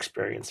aesthetic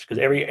experience, because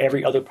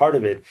every other part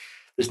of it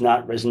does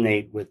not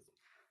resonate with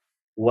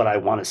what I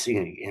want to see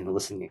in a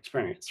listening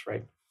experience,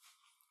 right?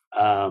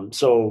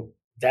 So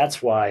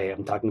that's why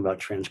I'm talking about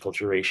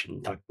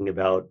transculturation, talking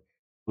about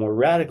more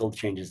radical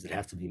changes that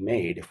have to be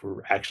made if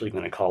we're actually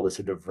going to call this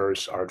a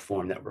diverse art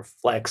form that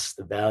reflects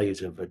the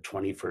values of a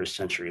 21st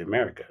century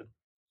America.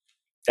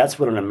 That's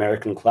what an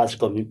American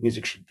classical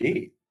music should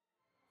be,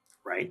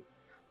 right?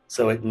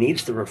 So it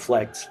needs to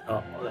reflect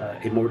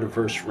a more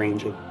diverse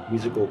range of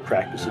musical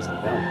practices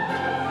and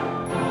values.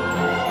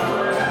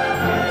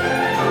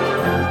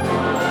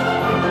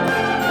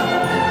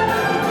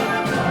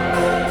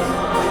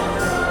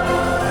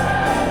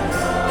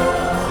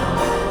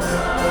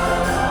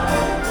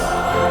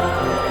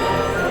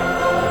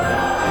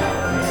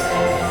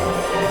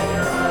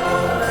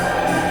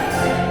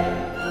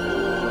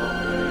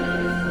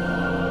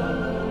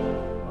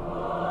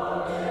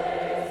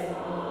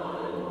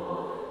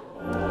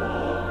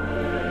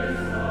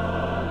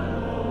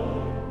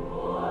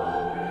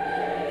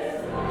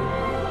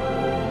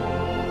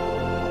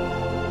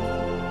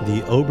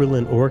 The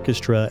Oberlin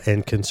Orchestra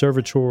and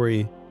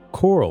Conservatory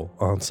Choral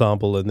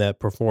Ensemble in that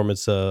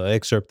performance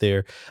excerpt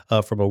there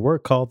from a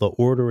work called The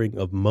Ordering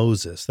of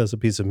Moses. That's a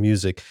piece of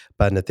music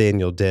by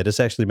Nathaniel Dett. It's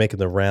actually making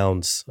the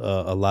rounds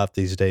a lot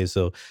these days.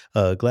 So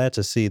glad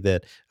to see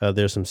that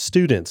there's some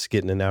students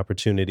getting an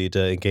opportunity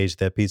to engage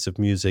that piece of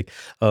music.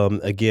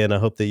 Again, I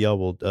hope that y'all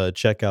will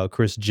check out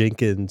Chris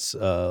Jenkins'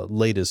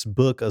 latest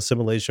book,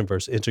 Assimilation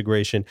versus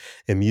Integration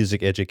in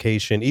Music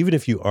Education. Even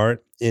if you aren't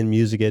in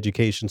music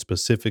education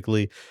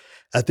specifically,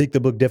 I think the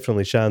book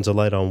definitely shines a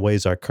light on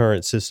ways our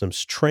current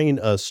systems train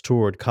us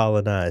toward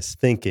colonized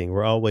thinking.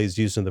 We're always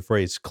using the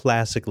phrase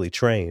classically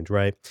trained,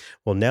 right?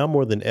 Well, now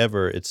more than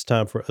ever, it's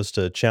time for us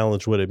to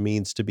challenge what it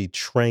means to be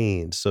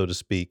trained, so to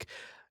speak,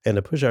 and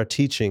to push our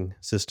teaching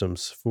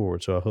systems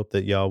forward. So I hope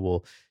that y'all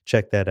will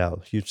check that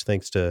out. Huge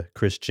thanks to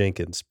Chris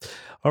Jenkins.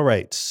 All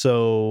right.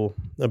 So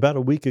about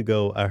a week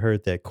ago, I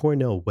heard that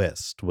Cornel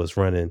West was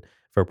running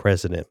for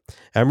president.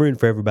 I'm rooting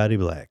for everybody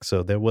Black,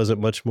 so there wasn't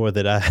much more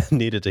that I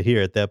needed to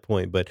hear at that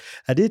point. But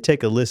I did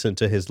take a listen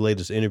to his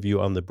latest interview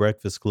on The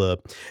Breakfast Club,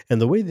 and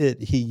the way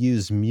that he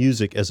used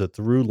music as a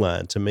through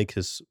line to make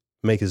his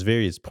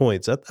various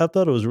points, I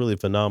thought it was really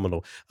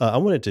phenomenal. I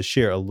wanted to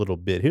share a little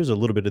bit. Here's a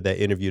little bit of that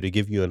interview to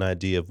give you an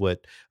idea of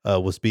what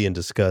was being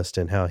discussed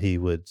and how he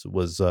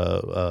was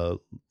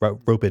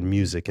roping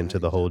music into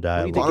the whole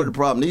dialogue. Part of the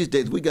problem these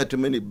days, we got too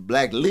many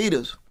Black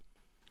leaders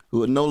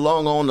who are no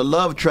longer on the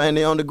love train,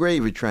 they're on the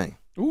gravy train.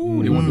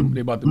 Ooh,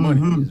 they about the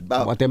money. It's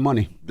about their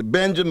money. The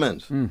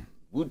Benjamins,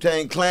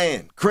 Wu-Tang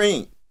Clan,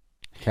 Cream.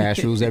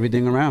 Cash rules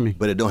everything around me.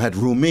 But it don't have to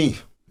rule me.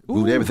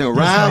 Rule everything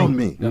around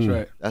me. That's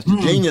right. That's the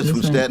genius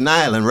from Staten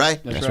Island,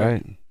 right? That's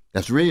right.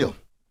 That's real.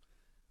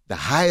 The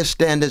highest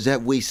standards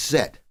that we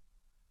set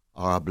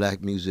are our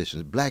Black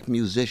musicians. Black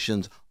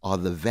musicians are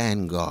the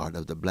vanguard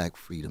of the Black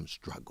freedom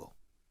struggle,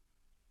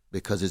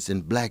 because it's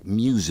in Black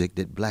music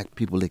that Black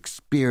people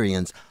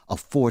experience a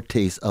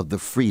foretaste of the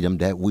freedom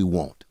that we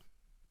want.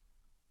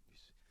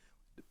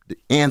 the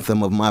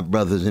anthem of my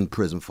brothers in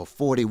prison for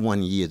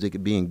 41 years. It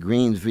could be in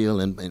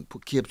Greensville and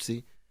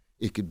Poughkeepsie.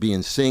 It could be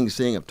in Sing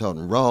Sing. I've taught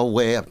in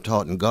Rawway. I've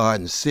taught in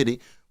Garden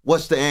City.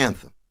 What's the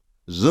anthem?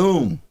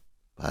 Zoom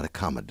by the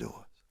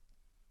Commodores.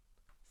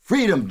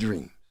 Freedom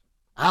Dreams.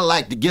 I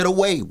like to get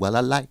away. Well,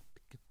 I like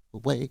to get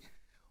away.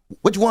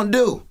 What you want to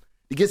do?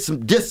 To get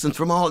some distance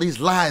from all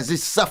these lies,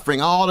 this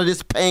suffering, all of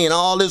this pain,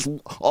 all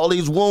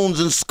these wounds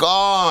and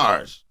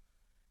scars.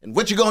 And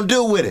what you gonna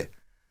do with it?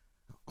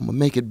 I'm gonna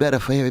make it better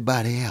for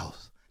everybody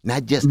else,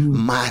 not just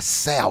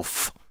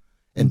myself.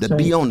 And to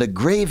be on the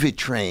gravy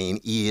train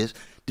is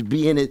to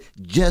be in it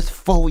just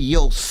for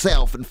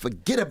yourself and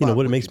forget about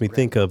What it makes me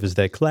think of is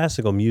that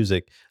classical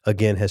music,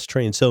 again, has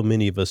trained so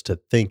many of us to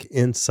think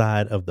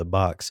inside of the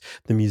box.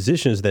 The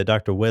musicians that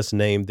Dr. West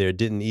named there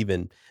didn't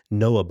even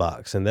know a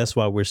box, and that's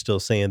why we're still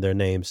saying their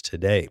names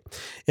today.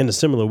 In a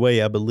similar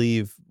way, I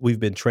believe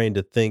we've been trained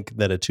to think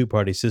that a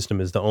two-party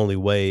system is the only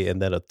way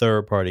and that a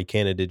third-party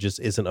candidate just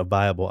isn't a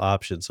viable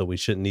option, so we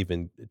shouldn't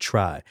even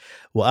try.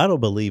 Well, I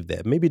don't believe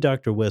that. Maybe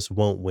Dr. West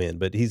won't win,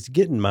 but he's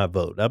getting my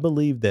vote. I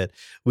believe that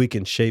we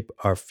can shape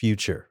our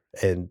future,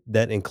 and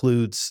that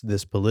includes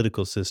this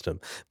political system.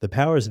 The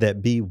powers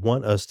that be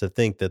want us to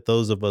think that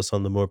those of us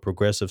on the more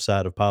progressive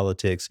side of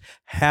politics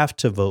have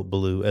to vote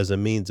blue as a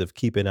means of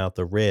keeping out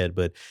the red.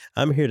 But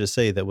I'm here to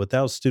say that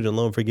without student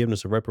loan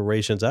forgiveness or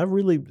reparations, I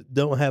really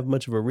don't have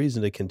much of a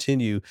reason to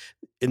continue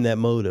in that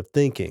mode of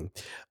thinking.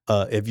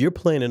 If you're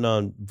planning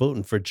on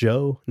voting for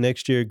Joe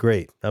next year,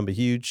 great. I'm a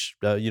huge,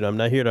 I'm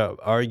not here to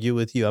argue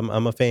with you.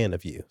 I'm a fan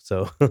of you,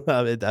 so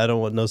I don't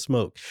want no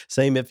smoke.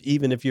 Same if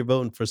even if you're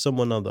voting for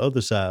someone on the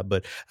other side,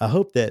 but I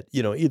hope that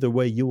either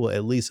way you will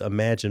at least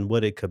imagine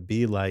what it could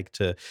be like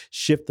to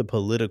shift the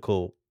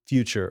political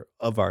future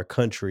of our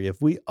country.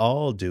 If we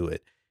all do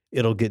it,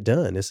 it'll get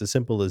done. It's as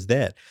simple as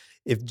that.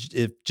 If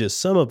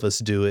just some of us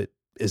do it,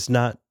 it's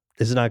not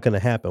going to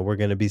happen. We're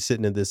going to be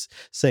sitting in this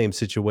same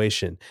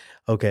situation.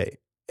 Okay.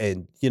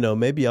 And,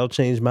 maybe I'll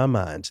change my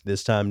mind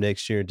this time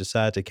next year and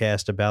decide to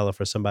cast a ballot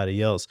for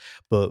somebody else.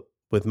 But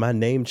with my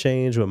name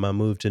change, with my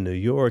move to New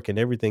York and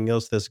everything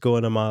else that's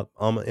going in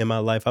my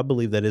life, I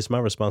believe that it's my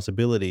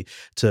responsibility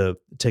to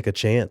take a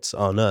chance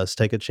on us,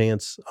 take a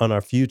chance on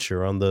our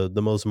future, on the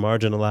most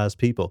marginalized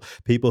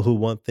people who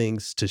want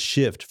things to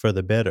shift for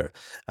the better.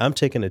 I'm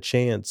taking a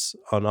chance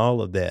on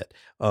all of that,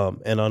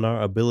 and on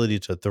our ability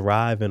to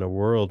thrive in a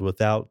world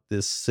without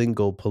this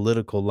single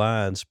political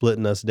line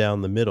splitting us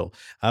down the middle.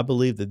 I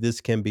believe that this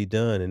can be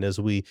done. And as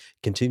we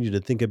continue to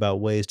think about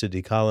ways to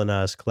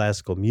decolonize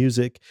classical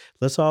music,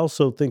 let's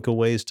also think of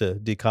ways to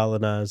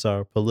decolonize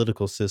our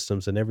political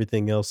systems and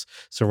everything else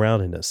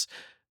surrounding us.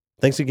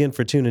 Thanks again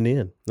for tuning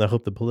in. I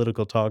hope the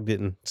political talk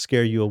didn't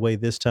scare you away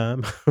this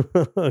time.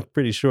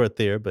 Pretty short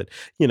there, but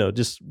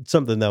just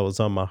something that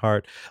was on my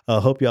heart.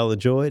 Hope y'all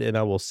enjoyed, and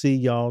I will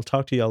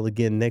talk to y'all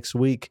again next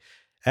week,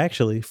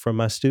 actually from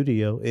my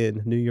studio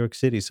in New York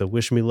City. So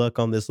wish me luck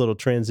on this little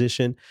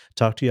transition.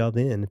 Talk to y'all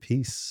then.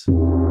 Peace.